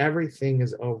over. Everything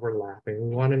is overlapping.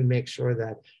 We want to make sure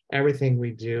that everything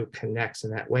we do connects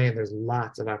in that way. And there's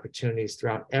lots of opportunities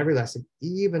throughout every lesson,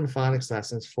 even phonics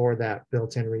lessons, for that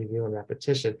built-in review and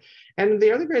repetition. And in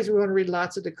the early grades, we want to read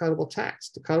lots of decodable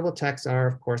texts. Decodable texts are,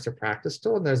 of course, a practice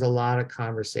tool, and there's a lot of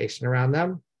conversation around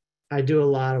them. I do a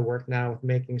lot of work now with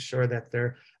making sure that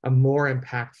they're a more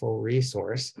impactful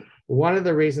resource. One of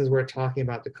the reasons we're talking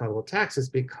about decodable text is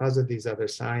because of these other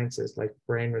sciences, like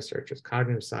brain researchers,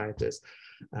 cognitive scientists,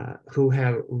 who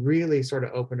have really sort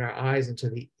of opened our eyes into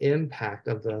the impact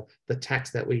of the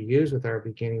text that we use with our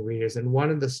beginning readers. And one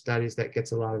of the studies that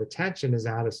gets a lot of attention is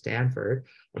out of Stanford,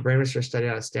 a brain research study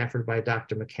out of Stanford by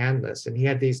Dr. McCandless. And he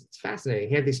had it's fascinating,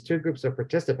 he had these two groups of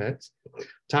participants,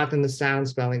 taught them the sound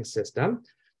spelling system.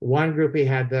 One group, he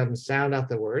had them sound out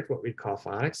the words, what we'd call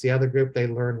phonics. The other group, they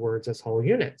learned words as whole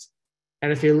units.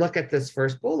 And if you look at this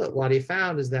first bullet, what he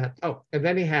found is that, and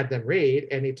then he had them read,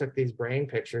 and he took these brain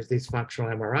pictures, these functional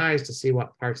MRIs, to see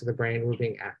what parts of the brain were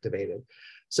being activated.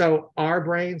 So our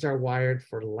brains are wired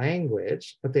for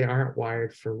language, but they aren't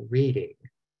wired for reading.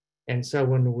 And so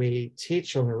when we teach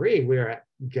children to read, we are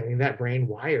getting that brain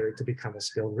wired to become a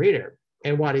skilled reader.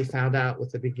 And what he found out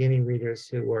with the beginning readers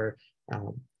who were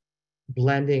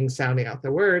blending, sounding out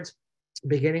the words,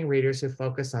 beginning readers who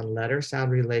focus on letter sound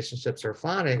relationships or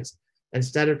phonics,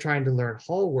 instead of trying to learn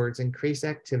whole words, increase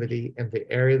activity in the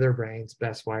area of their brains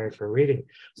best wired for reading.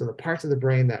 So the parts of the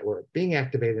brain that were being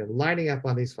activated and lighting up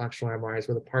on these functional MRIs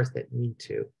were the parts that need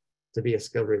to be a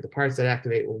skilled reader, the parts that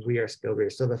activate when we are skilled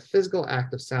readers. So the physical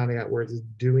act of sounding out words is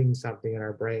doing something in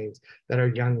our brains that our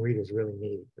young readers really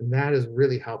need. And that is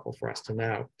really helpful for us to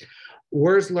know.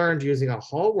 Words learned using a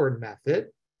whole word method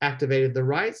activated the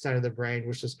right side of the brain,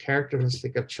 which is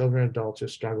characteristic of children and adults who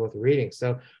struggle with reading.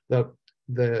 So the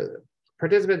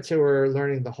participants who were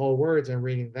learning the whole words and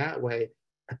reading that way,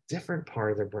 a different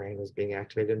part of their brain was being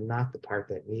activated, not the part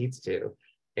that needs to.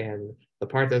 And the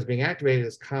part that was being activated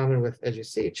is common with, as you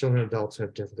see, children and adults who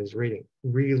have difficulties reading.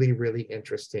 Really, really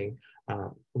interesting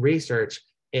research.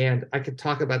 And I could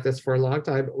talk about this for a long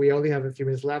time, but we only have a few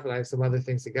minutes left and I have some other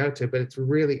things to go to, but it's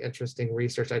really interesting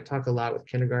research. I talk a lot with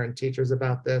kindergarten teachers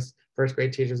about this, first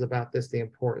grade teachers about this, the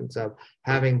importance of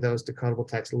having those decodable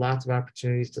texts, lots of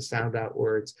opportunities to sound out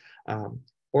words,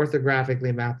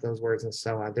 orthographically map those words and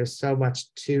so on. There's so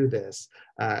much to this,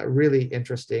 really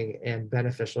interesting and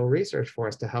beneficial research for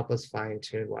us to help us fine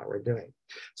tune what we're doing.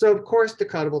 So of course,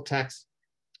 decodable texts,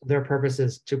 their purpose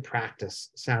is to practice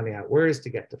sounding out words,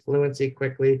 to get to fluency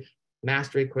quickly,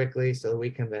 mastery quickly, so that we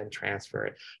can then transfer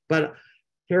it. But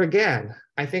here again,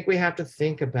 I think we have to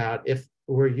think about, if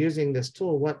we're using this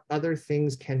tool, what other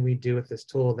things can we do with this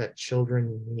tool that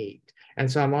children need?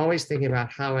 And so I'm always thinking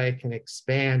about how I can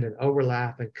expand and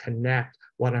overlap and connect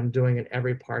what I'm doing in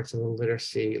every part of the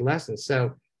literacy lesson.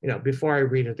 So, before I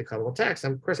read a decodable text,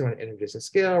 of course, I want to introduce a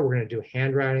skill. We're going to do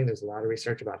handwriting. There's a lot of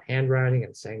research about handwriting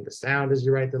and saying the sound as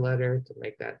you write the letter to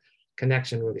make that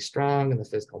connection really strong, and the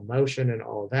physical motion and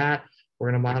all of that. We're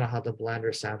going to model how to blend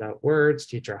or sound out words,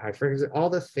 teach our high frequency,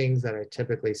 all the things that I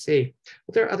typically see.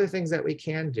 But there are other things that we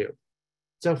can do.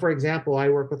 So for example, I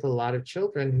work with a lot of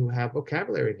children who have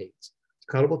vocabulary needs.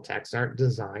 Decodable texts aren't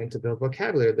designed to build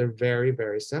vocabulary. They're very,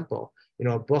 very simple. A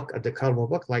decodable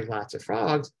book like Lots of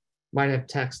Frogs might have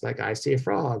text like, I see a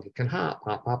frog, it can hop,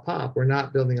 hop, hop, hop. We're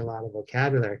not building a lot of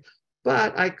vocabulary.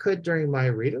 But I could, during my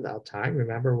read aloud time,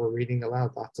 remember we're reading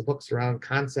aloud lots of books around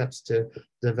concepts to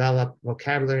develop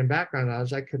vocabulary and background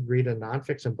knowledge. I could read a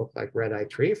nonfiction book like Red-Eyed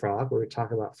Tree Frog, where we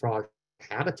talk about frog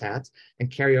habitats, and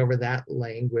carry over that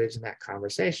language and that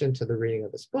conversation to the reading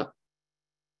of this book.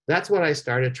 That's what I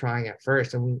started trying at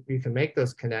first. And you can make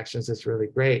those connections. It's really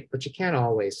great, but you can't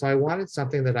always. So I wanted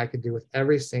something that I could do with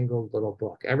every single little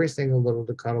book, every single little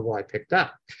decodable I picked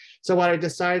up. So what I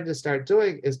decided to start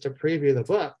doing is to preview the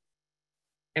book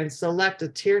and select a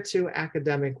tier 2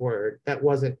 academic word that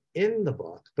wasn't in the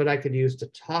book, but I could use to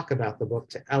talk about the book,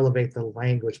 to elevate the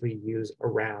language we use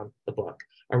around the book,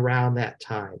 around that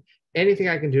time. Anything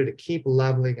I can do to keep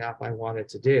leveling up, I wanted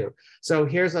to do. So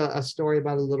here's a story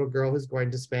about a little girl who's going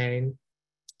to Spain.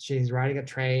 She's riding a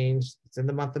train. It's in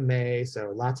the month of May,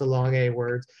 so lots of long A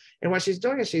words. And what she's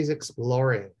doing is she's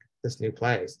exploring this new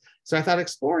place. So I thought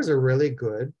explore is a really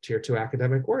good tier 2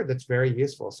 academic word that's very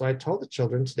useful. So I told the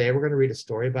children, today we're going to read a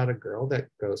story about a girl that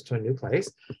goes to a new place,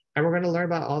 and we're going to learn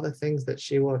about all the things that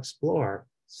she will explore.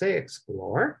 Say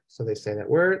explore. So they say that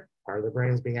word, part of the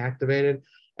brain is being activated.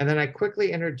 And then I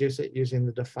quickly introduce it using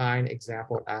the define,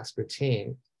 example, ask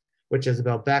routine, which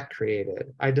Isabel Beck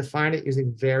created. I define it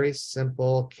using very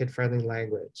simple, kid-friendly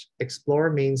language. Explore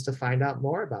means to find out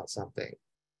more about something.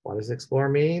 What does explore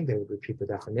mean? They would repeat the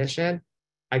definition.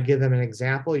 I give them an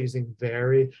example using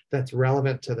that's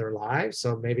relevant to their lives.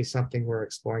 So maybe something we're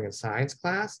exploring in science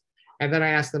class. And then I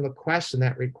ask them a question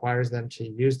that requires them to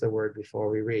use the word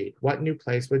before we read. What new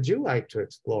place would you like to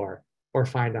explore or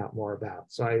find out more about?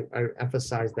 So I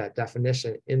emphasize that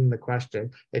definition in the question.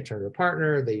 They turn to a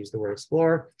partner, they use the word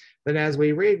explore. Then as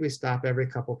we read, we stop every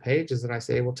couple pages and I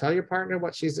say, well, tell your partner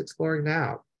what she's exploring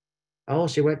now. Oh,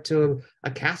 she went to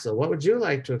a castle. What would you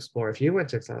like to explore if you went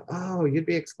to a castle? Oh, you'd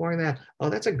be exploring that. Oh,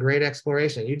 that's a great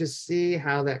exploration. You just see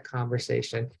how that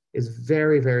conversation is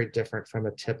very, very different from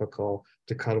a typical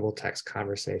decodable text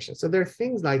conversation. So there are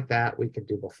things like that we could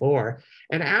do before.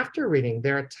 And after reading,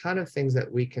 there are a ton of things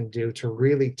that we can do to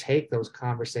really take those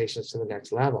conversations to the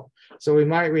next level. So we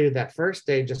might read it that first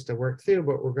day just to work through,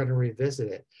 but we're going to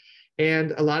revisit it.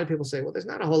 And a lot of people say, well, there's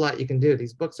not a whole lot you can do.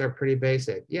 These books are pretty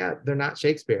basic. Yeah, they're not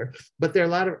Shakespeare, but there are a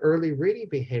lot of early reading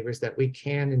behaviors that we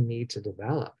can and need to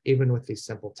develop, even with these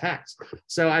simple texts.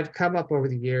 So I've come up over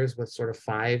the years with sort of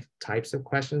 5 types of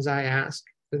questions I ask.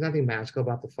 There's nothing magical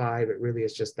about the 5. It really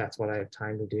is just that's what I have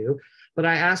time to do. But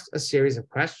I asked a series of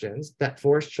questions that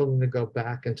force children to go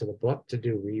back into the book to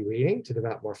do rereading, to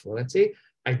develop more fluency.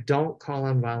 I don't call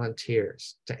on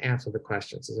volunteers to answer the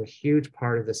questions. It's a huge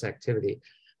part of this activity.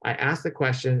 I ask the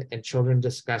question and children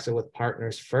discuss it with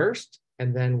partners first,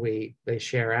 and then they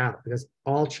share out, because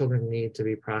all children need to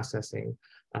be processing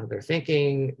their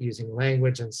thinking, using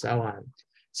language, and so on.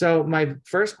 So my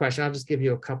first question, I'll just give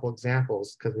you a couple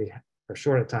examples because we are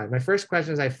short of time. My first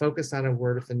question is I focus on a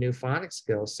word with a new phonics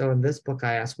skill. So in this book,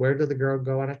 I ask, where did the girl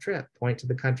go on a trip? Point to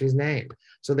the country's name.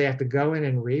 So they have to go in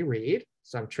and reread.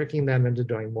 So I'm tricking them into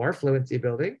doing more fluency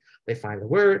building. They find the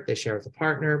word, they share with a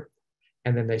partner,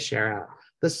 and then they share out.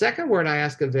 The second word, I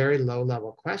ask a very low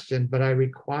level question, but I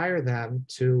require them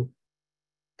to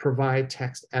provide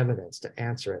text evidence to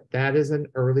answer it. That is an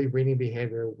early reading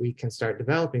behavior we can start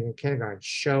developing in kindergarten.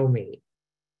 Show me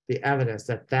the evidence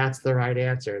that that's the right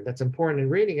answer. That's important in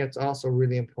reading. It's also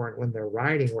really important when they're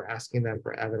writing. We're asking them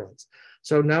for evidence.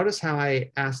 So notice how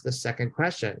I asked the second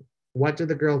question. What did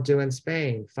the girl do in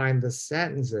Spain? Find the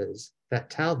sentences that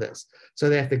tell this. So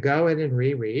they have to go in and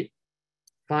reread,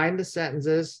 find the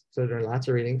sentences. So there are lots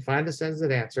of reading, find the sentences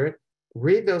that answer it,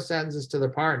 read those sentences to their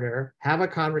partner, have a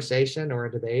conversation or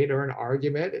a debate or an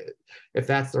argument, if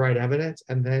that's the right evidence,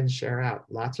 and then share out.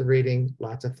 Lots of reading,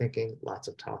 lots of thinking, lots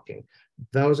of talking.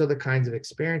 Those are the kinds of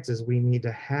experiences we need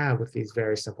to have with these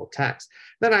very simple texts.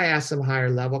 Then I asked some higher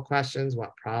level questions.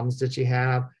 What problems did she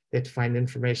have? They had to find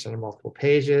information on multiple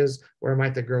pages. Where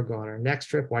might the girl go on her next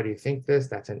trip? Why do you think this?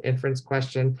 That's an inference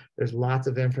question. There's lots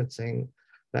of inferencing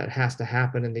that has to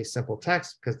happen in these simple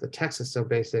texts because the text is so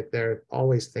basic. There are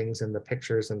always things in the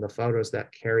pictures and the photos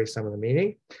that carry some of the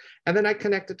meaning. And then I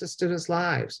connect it to students'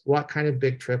 lives. What kind of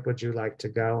big trip would you like to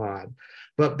go on?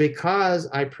 But because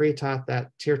I pre-taught that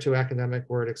Tier 2 academic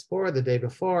word explore the day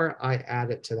before, I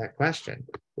added to that question.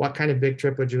 What kind of big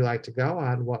trip would you like to go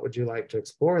on? What would you like to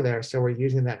explore there? So we're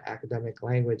using that academic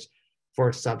language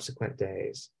for subsequent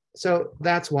days. So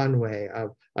that's one way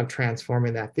of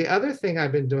transforming that. The other thing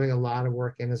I've been doing a lot of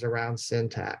work in is around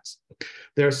syntax.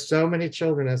 There's so many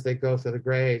children as they go through the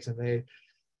grades and they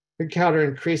encounter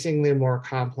increasingly more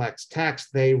complex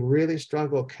text, they really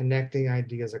struggle connecting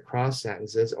ideas across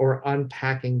sentences or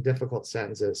unpacking difficult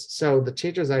sentences. So the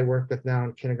teachers I work with now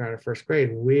in kindergarten and first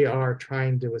grade, we are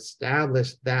trying to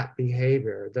establish that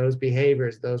behavior, those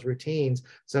behaviors, those routines,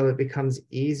 so it becomes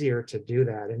easier to do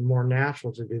that and more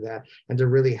natural to do that and to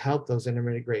really help those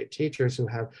intermediate grade teachers who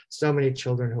have so many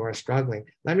children who are struggling.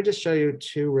 Let me just show you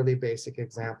two really basic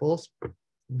examples.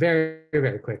 Very,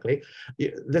 very quickly.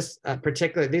 These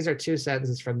are two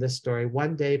sentences from this story.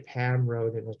 One day, Pam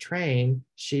rode in a train.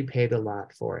 She paid a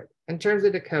lot for it. In terms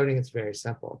of decoding, it's very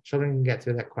simple. Children can get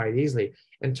through that quite easily.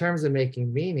 In terms of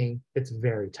making meaning, it's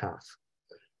very tough.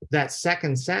 That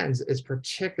second sentence is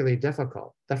particularly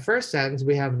difficult. The first sentence,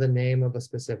 we have the name of a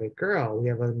specific girl. We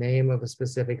have a name of a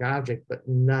specific object, but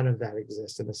none of that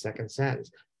exists in the second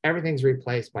sentence. Everything's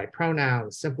replaced by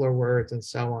pronouns, simpler words, and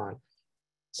so on.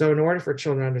 So in order for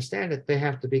children to understand it, they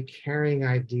have to be carrying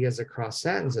ideas across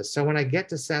sentences. So when I get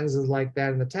to sentences like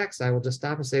that in the text, I will just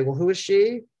stop and say, well, who is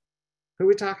she? Who are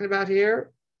we talking about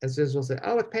here? And students will say,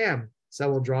 oh, it's Pam. So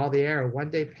we'll draw the arrow. One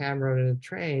day Pam rode in a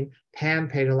train. Pam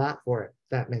paid a lot for it.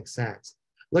 That makes sense.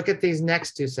 Look at these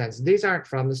next two sentences. These aren't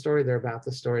from the story. They're about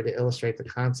the story to illustrate the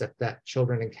concept that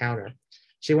children encounter.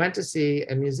 She went to see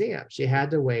a museum. She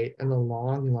had to wait in a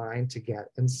long line to get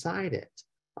inside it.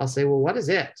 I'll say, well, what is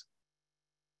it?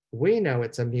 We know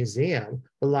it's a museum.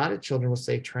 A lot of children will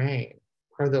say train,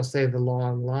 or they'll say the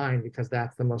long line because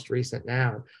that's the most recent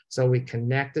noun. So we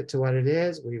connect it to what it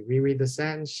is. We reread the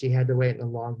sentence. She had to wait in a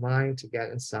long line to get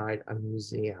inside a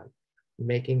museum.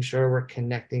 Making sure we're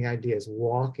connecting ideas,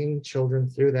 walking children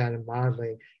through that and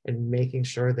modeling and making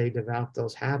sure they develop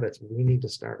those habits. We need to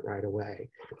start right away.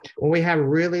 When we have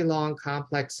really long,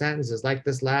 complex sentences, like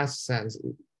this last sentence,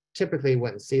 typically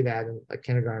wouldn't see that in a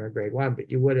kindergarten or grade 1, but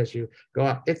you would as you go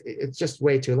up. It's just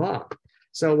way too long.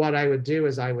 So what I would do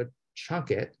is I would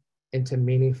chunk it into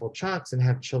meaningful chunks and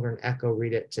have children echo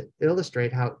read it to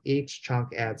illustrate how each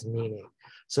chunk adds meaning.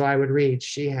 So I would read,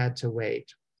 she had to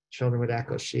wait. Children would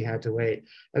echo, she had to wait.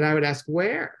 And I would ask,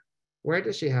 where? Where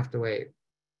does she have to wait?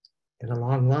 In a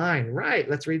long line. Right,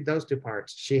 let's read those two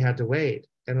parts. She had to wait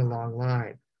in a long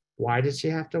line. Why did she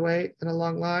have to wait in a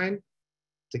long line?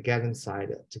 To get inside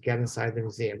it, to get inside the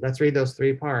museum. Let's read those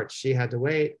three parts. She had to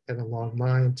wait in a long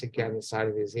line to get inside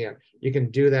the museum. You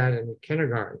can do that in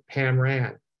kindergarten. Pam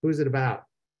ran. Who's it about?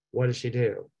 What does she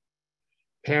do?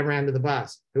 Pam ran to the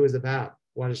bus. Who is it about?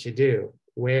 What does she do?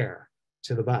 Where?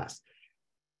 To the bus.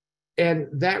 And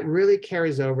that really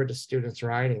carries over to students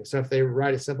writing. So if they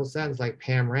write a simple sentence like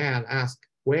Pam ran, ask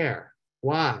where,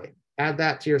 why? Add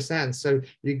that to your sentence. So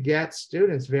you get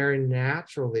students very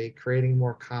naturally creating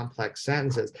more complex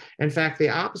sentences. In fact, the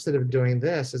opposite of doing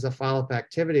this is a follow-up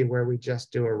activity where we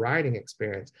just do a writing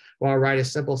experience. Well, I'll write a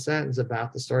simple sentence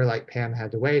about the story like Pam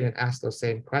had to wait and ask those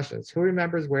same questions. Who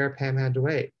remembers where Pam had to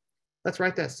wait? Let's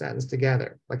write that sentence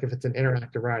together, like if it's an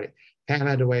interactive writing. Pam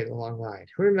had to wait in a long line.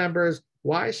 Who remembers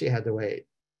why she had to wait?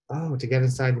 Oh, to get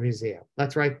inside the museum.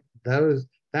 Let's write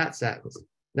that sentence.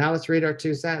 Now let's read our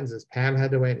two sentences. Pam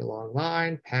had to wait in a long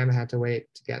line. Pam had to wait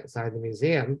to get inside the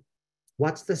museum.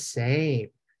 What's the same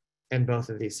in both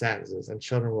of these sentences? And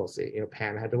children will see,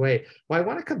 Pam had to wait. Well, I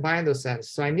want to combine those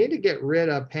sentences. So I need to get rid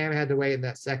of Pam had to wait in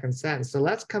that second sentence. So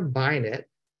let's combine it.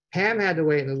 Pam had to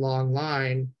wait in a long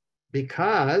line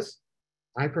because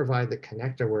I provide the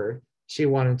connector word she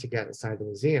wanted to get inside the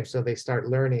museum. So they start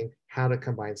learning how to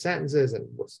combine sentences and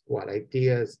what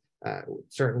ideas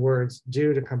certain words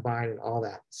do to combine and all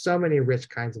that. So many rich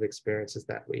kinds of experiences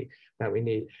that we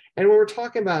need. And when we're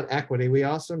talking about equity, we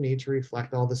also need to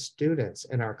reflect all the students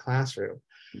in our classroom.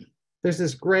 There's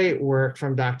this great work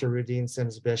from Dr. Rudine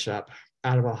Sims Bishop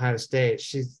out of Ohio State.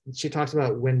 She talks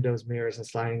about windows, mirrors, and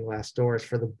sliding glass doors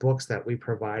for the books that we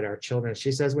provide our children.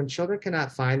 She says, when children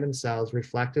cannot find themselves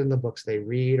reflected in the books they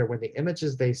read, or when the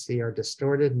images they see are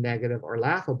distorted, negative, or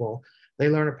laughable, they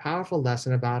learn a powerful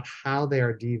lesson about how they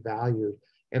are devalued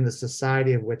in the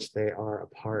society of which they are a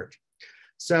part.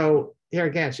 So here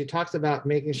again, she talks about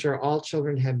making sure all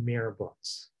children have mirror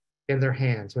books in their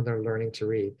hands when they're learning to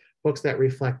read, books that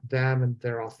reflect them and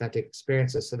their authentic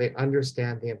experiences so they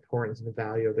understand the importance and the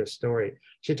value of their story.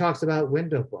 She talks about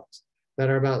window books that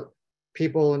are about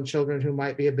people and children who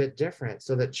might be a bit different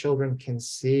so that children can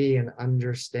see and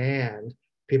understand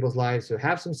people's lives who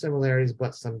have some similarities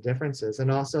but some differences,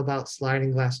 and also about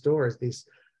sliding glass doors, these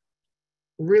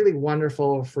really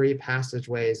wonderful free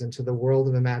passageways into the world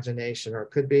of imagination, or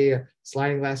it could be a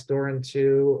sliding glass door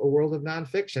into a world of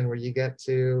nonfiction where you get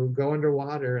to go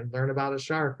underwater and learn about a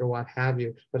shark or what have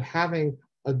you, but having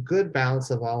a good balance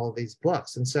of all of these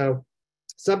books. And so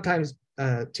sometimes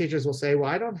teachers will say, well,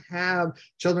 I don't have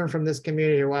children from this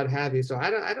community or what have you, so I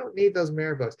don't need those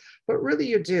mirror books. But really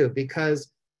you do,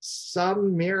 because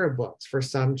some mirror books for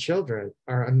some children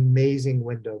are amazing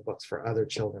window books for other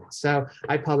children. So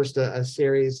I published a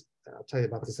series, I'll tell you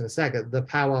about this in a second, the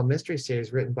Powwow Mystery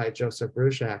Series written by Joseph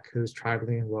Bruchac, who's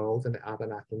tribally enrolled in the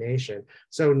Abenaki Nation.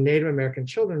 So Native American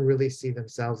children really see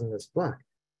themselves in this book,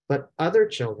 but other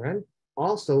children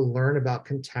also learn about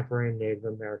contemporary Native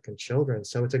American children.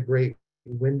 So it's a great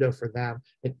window for them,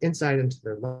 an insight into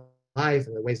their life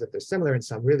and the ways that they're similar, and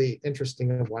some really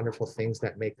interesting and wonderful things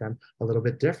that make them a little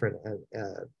bit different,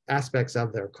 aspects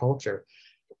of their culture.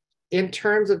 In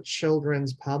terms of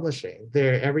children's publishing,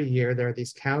 every year there are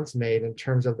these counts made in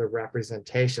terms of the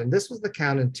representation. This was the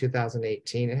count in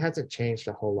 2018. It hasn't changed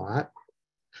a whole lot.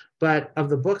 But of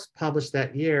the books published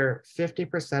that year,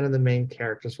 50% of the main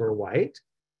characters were white,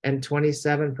 and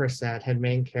 27% had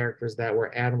main characters that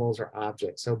were animals or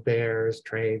objects, so bears,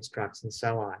 trains, trucks, and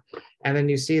so on. And then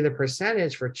you see the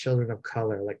percentage for children of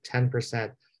color, like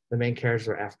 10%, the main characters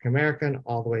were African-American,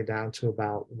 all the way down to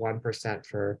about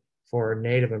 1% for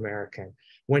Native American.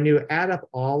 When you add up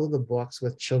all of the books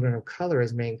with children of color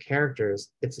as main characters,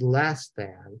 it's less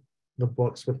than the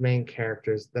books with main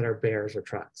characters that are bears or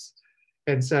trucks.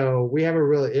 And so we have a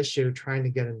real issue trying to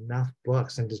get enough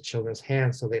books into children's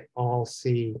hands so they all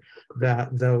see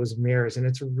those mirrors. And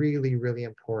it's really, really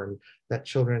important that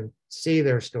children see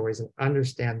their stories and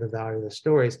understand the value of the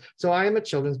stories. So I am a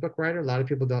children's book writer. A lot of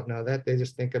people don't know that. They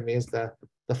just think of me as the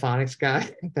phonics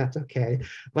guy. That's okay.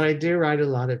 But I do write a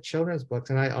lot of children's books,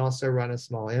 and I also run a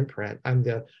small imprint. I'm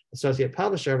the associate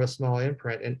publisher of a small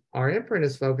imprint, and our imprint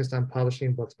is focused on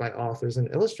publishing books by authors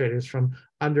and illustrators from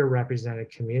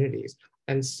underrepresented communities.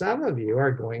 And some of you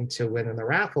are going to win in the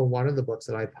raffle one of the books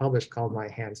that I published called My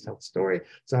Hands Tell the Story.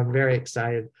 So I'm very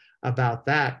excited about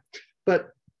that. But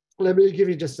let me give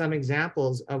you just some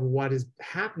examples of what is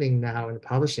happening now in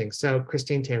publishing. So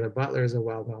Christine Taylor Butler is a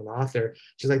well-known author.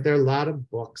 She's like, there are a lot of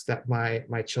books that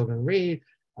my children read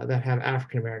that have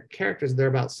African-American characters. They're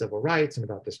about civil rights and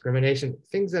about discrimination,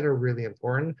 things that are really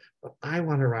important, but I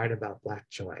want to write about Black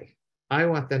joy. I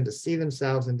want them to see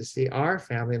themselves and to see our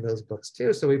family in those books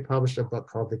too. So we published a book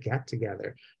called The Get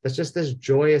Together. That's just this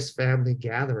joyous family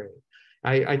gathering.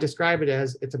 I describe it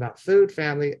as it's about food,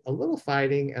 family, a little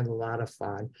fighting, and a lot of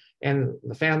fun. And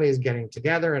the family is getting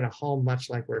together in a home much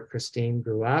like where Christine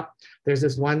grew up. There's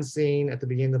this one scene at the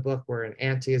beginning of the book where an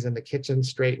auntie is in the kitchen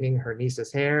straightening her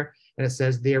niece's hair. And it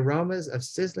says, the aromas of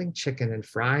sizzling chicken and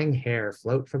frying hair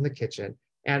float from the kitchen.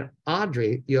 And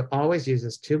Audrey, you always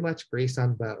uses too much grease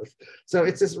on both. So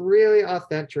it's this really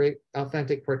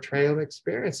authentic portrayal and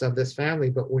experience of this family.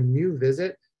 But when you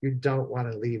visit, you don't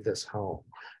want to leave this home.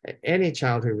 Any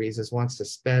child who reads this wants to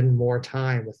spend more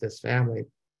time with this family.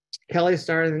 Kelly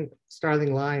Starling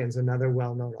Lyons, another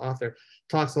well-known author,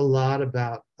 talks a lot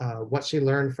about what she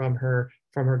learned from her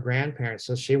grandparents.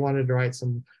 So she wanted to write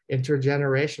some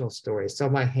intergenerational stories. So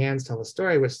My Hands Tell the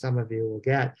Story, which some of you will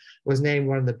get, was named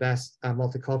one of the best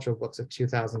multicultural books of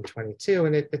 2022.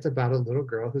 And it's about a little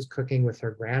girl who's cooking with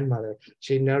her grandmother.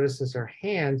 She notices her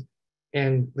hands,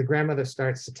 and the grandmother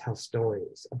starts to tell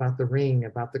stories about the ring,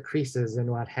 about the creases and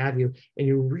what have you. And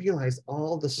you realize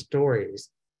all the stories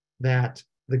that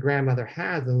the grandmother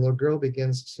has, and the little girl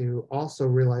begins to also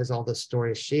realize all the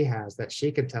stories she has, that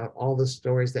she can tell all the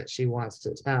stories that she wants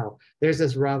to tell. There's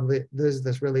this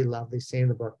really lovely scene in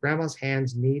the book. Grandma's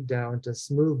hands knead dough into a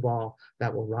smooth ball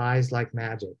that will rise like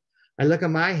magic. I look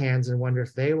at my hands and wonder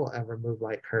if they will ever move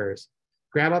like hers.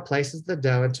 Grandma places the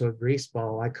dough into a grease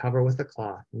ball I cover with a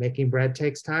cloth. Making bread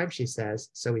takes time, she says,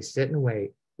 so we sit and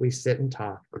wait. We sit and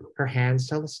talk. Her hands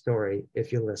tell the story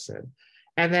if you listen.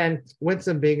 And then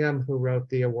Winsome Bingham, who wrote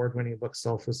the award-winning book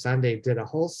Soul Food Sunday, did a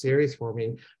whole series for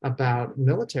me about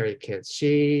military kids.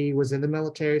 She was in the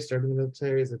military, served in the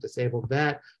military as a disabled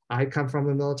vet. I come from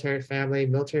a military family.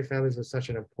 Military families are such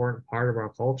an important part of our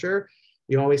culture.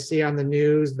 You always see on the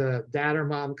news the dad or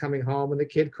mom coming home and the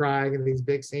kid crying and these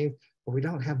big scenes, but we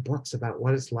don't have books about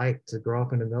what it's like to grow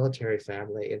up in a military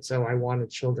family. And so I wanted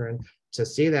children to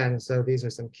see that. And so these are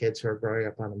some kids who are growing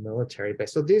up on a military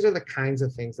base. So these are the kinds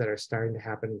of things that are starting to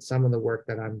happen in some of the work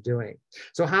that I'm doing.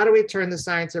 So how do we turn the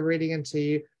science of reading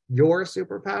into your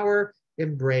superpower?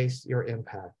 Embrace your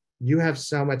impact. You have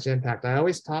so much impact. I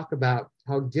always talk about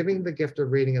how giving the gift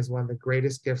of reading is one of the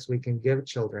greatest gifts we can give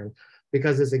children,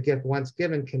 because it's a gift once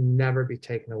given can never be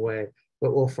taken away,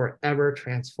 but will forever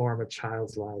transform a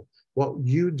child's life. What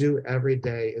you do every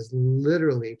day is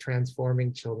literally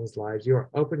transforming children's lives. You are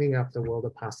opening up the world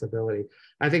of possibility.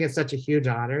 I think it's such a huge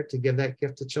honor to give that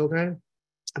gift to children,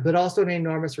 but also an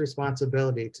enormous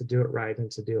responsibility to do it right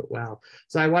and to do it well.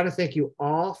 So I want to thank you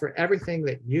all for everything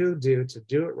that you do to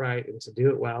do it right and to do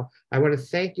it well. I want to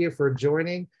thank you for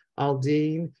joining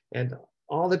Aldine and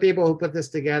all the people who put this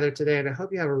together today. And I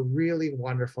hope you have a really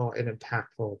wonderful and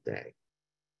impactful day.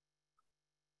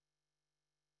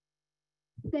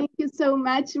 Thank you so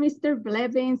much, Mr.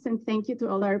 Blevins, and thank you to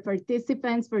all our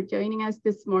participants for joining us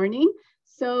this morning.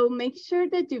 So make sure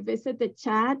that you visit the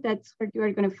chat. That's where you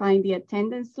are going to find the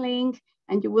attendance link,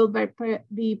 and you will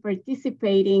be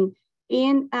participating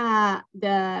in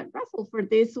the raffle for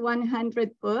this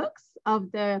 100 books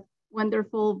of the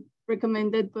wonderful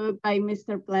recommended book by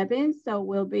Mr. Blevins. So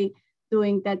we'll be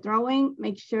doing that drawing.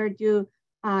 Make sure you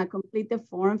complete the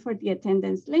form for the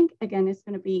attendance link. Again, it's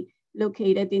going to be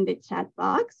located in the chat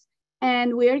box.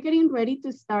 And we are getting ready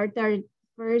to start our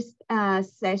first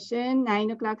session,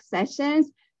 9 o'clock sessions.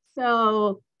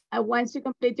 So once you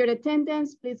complete your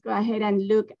attendance, please go ahead and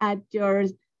look at your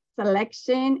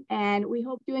selection. And we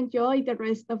hope you enjoy the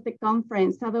rest of the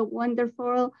conference. Have a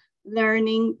wonderful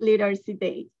Learning Literacy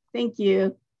Day. Thank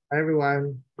you. Bye,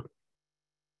 everyone.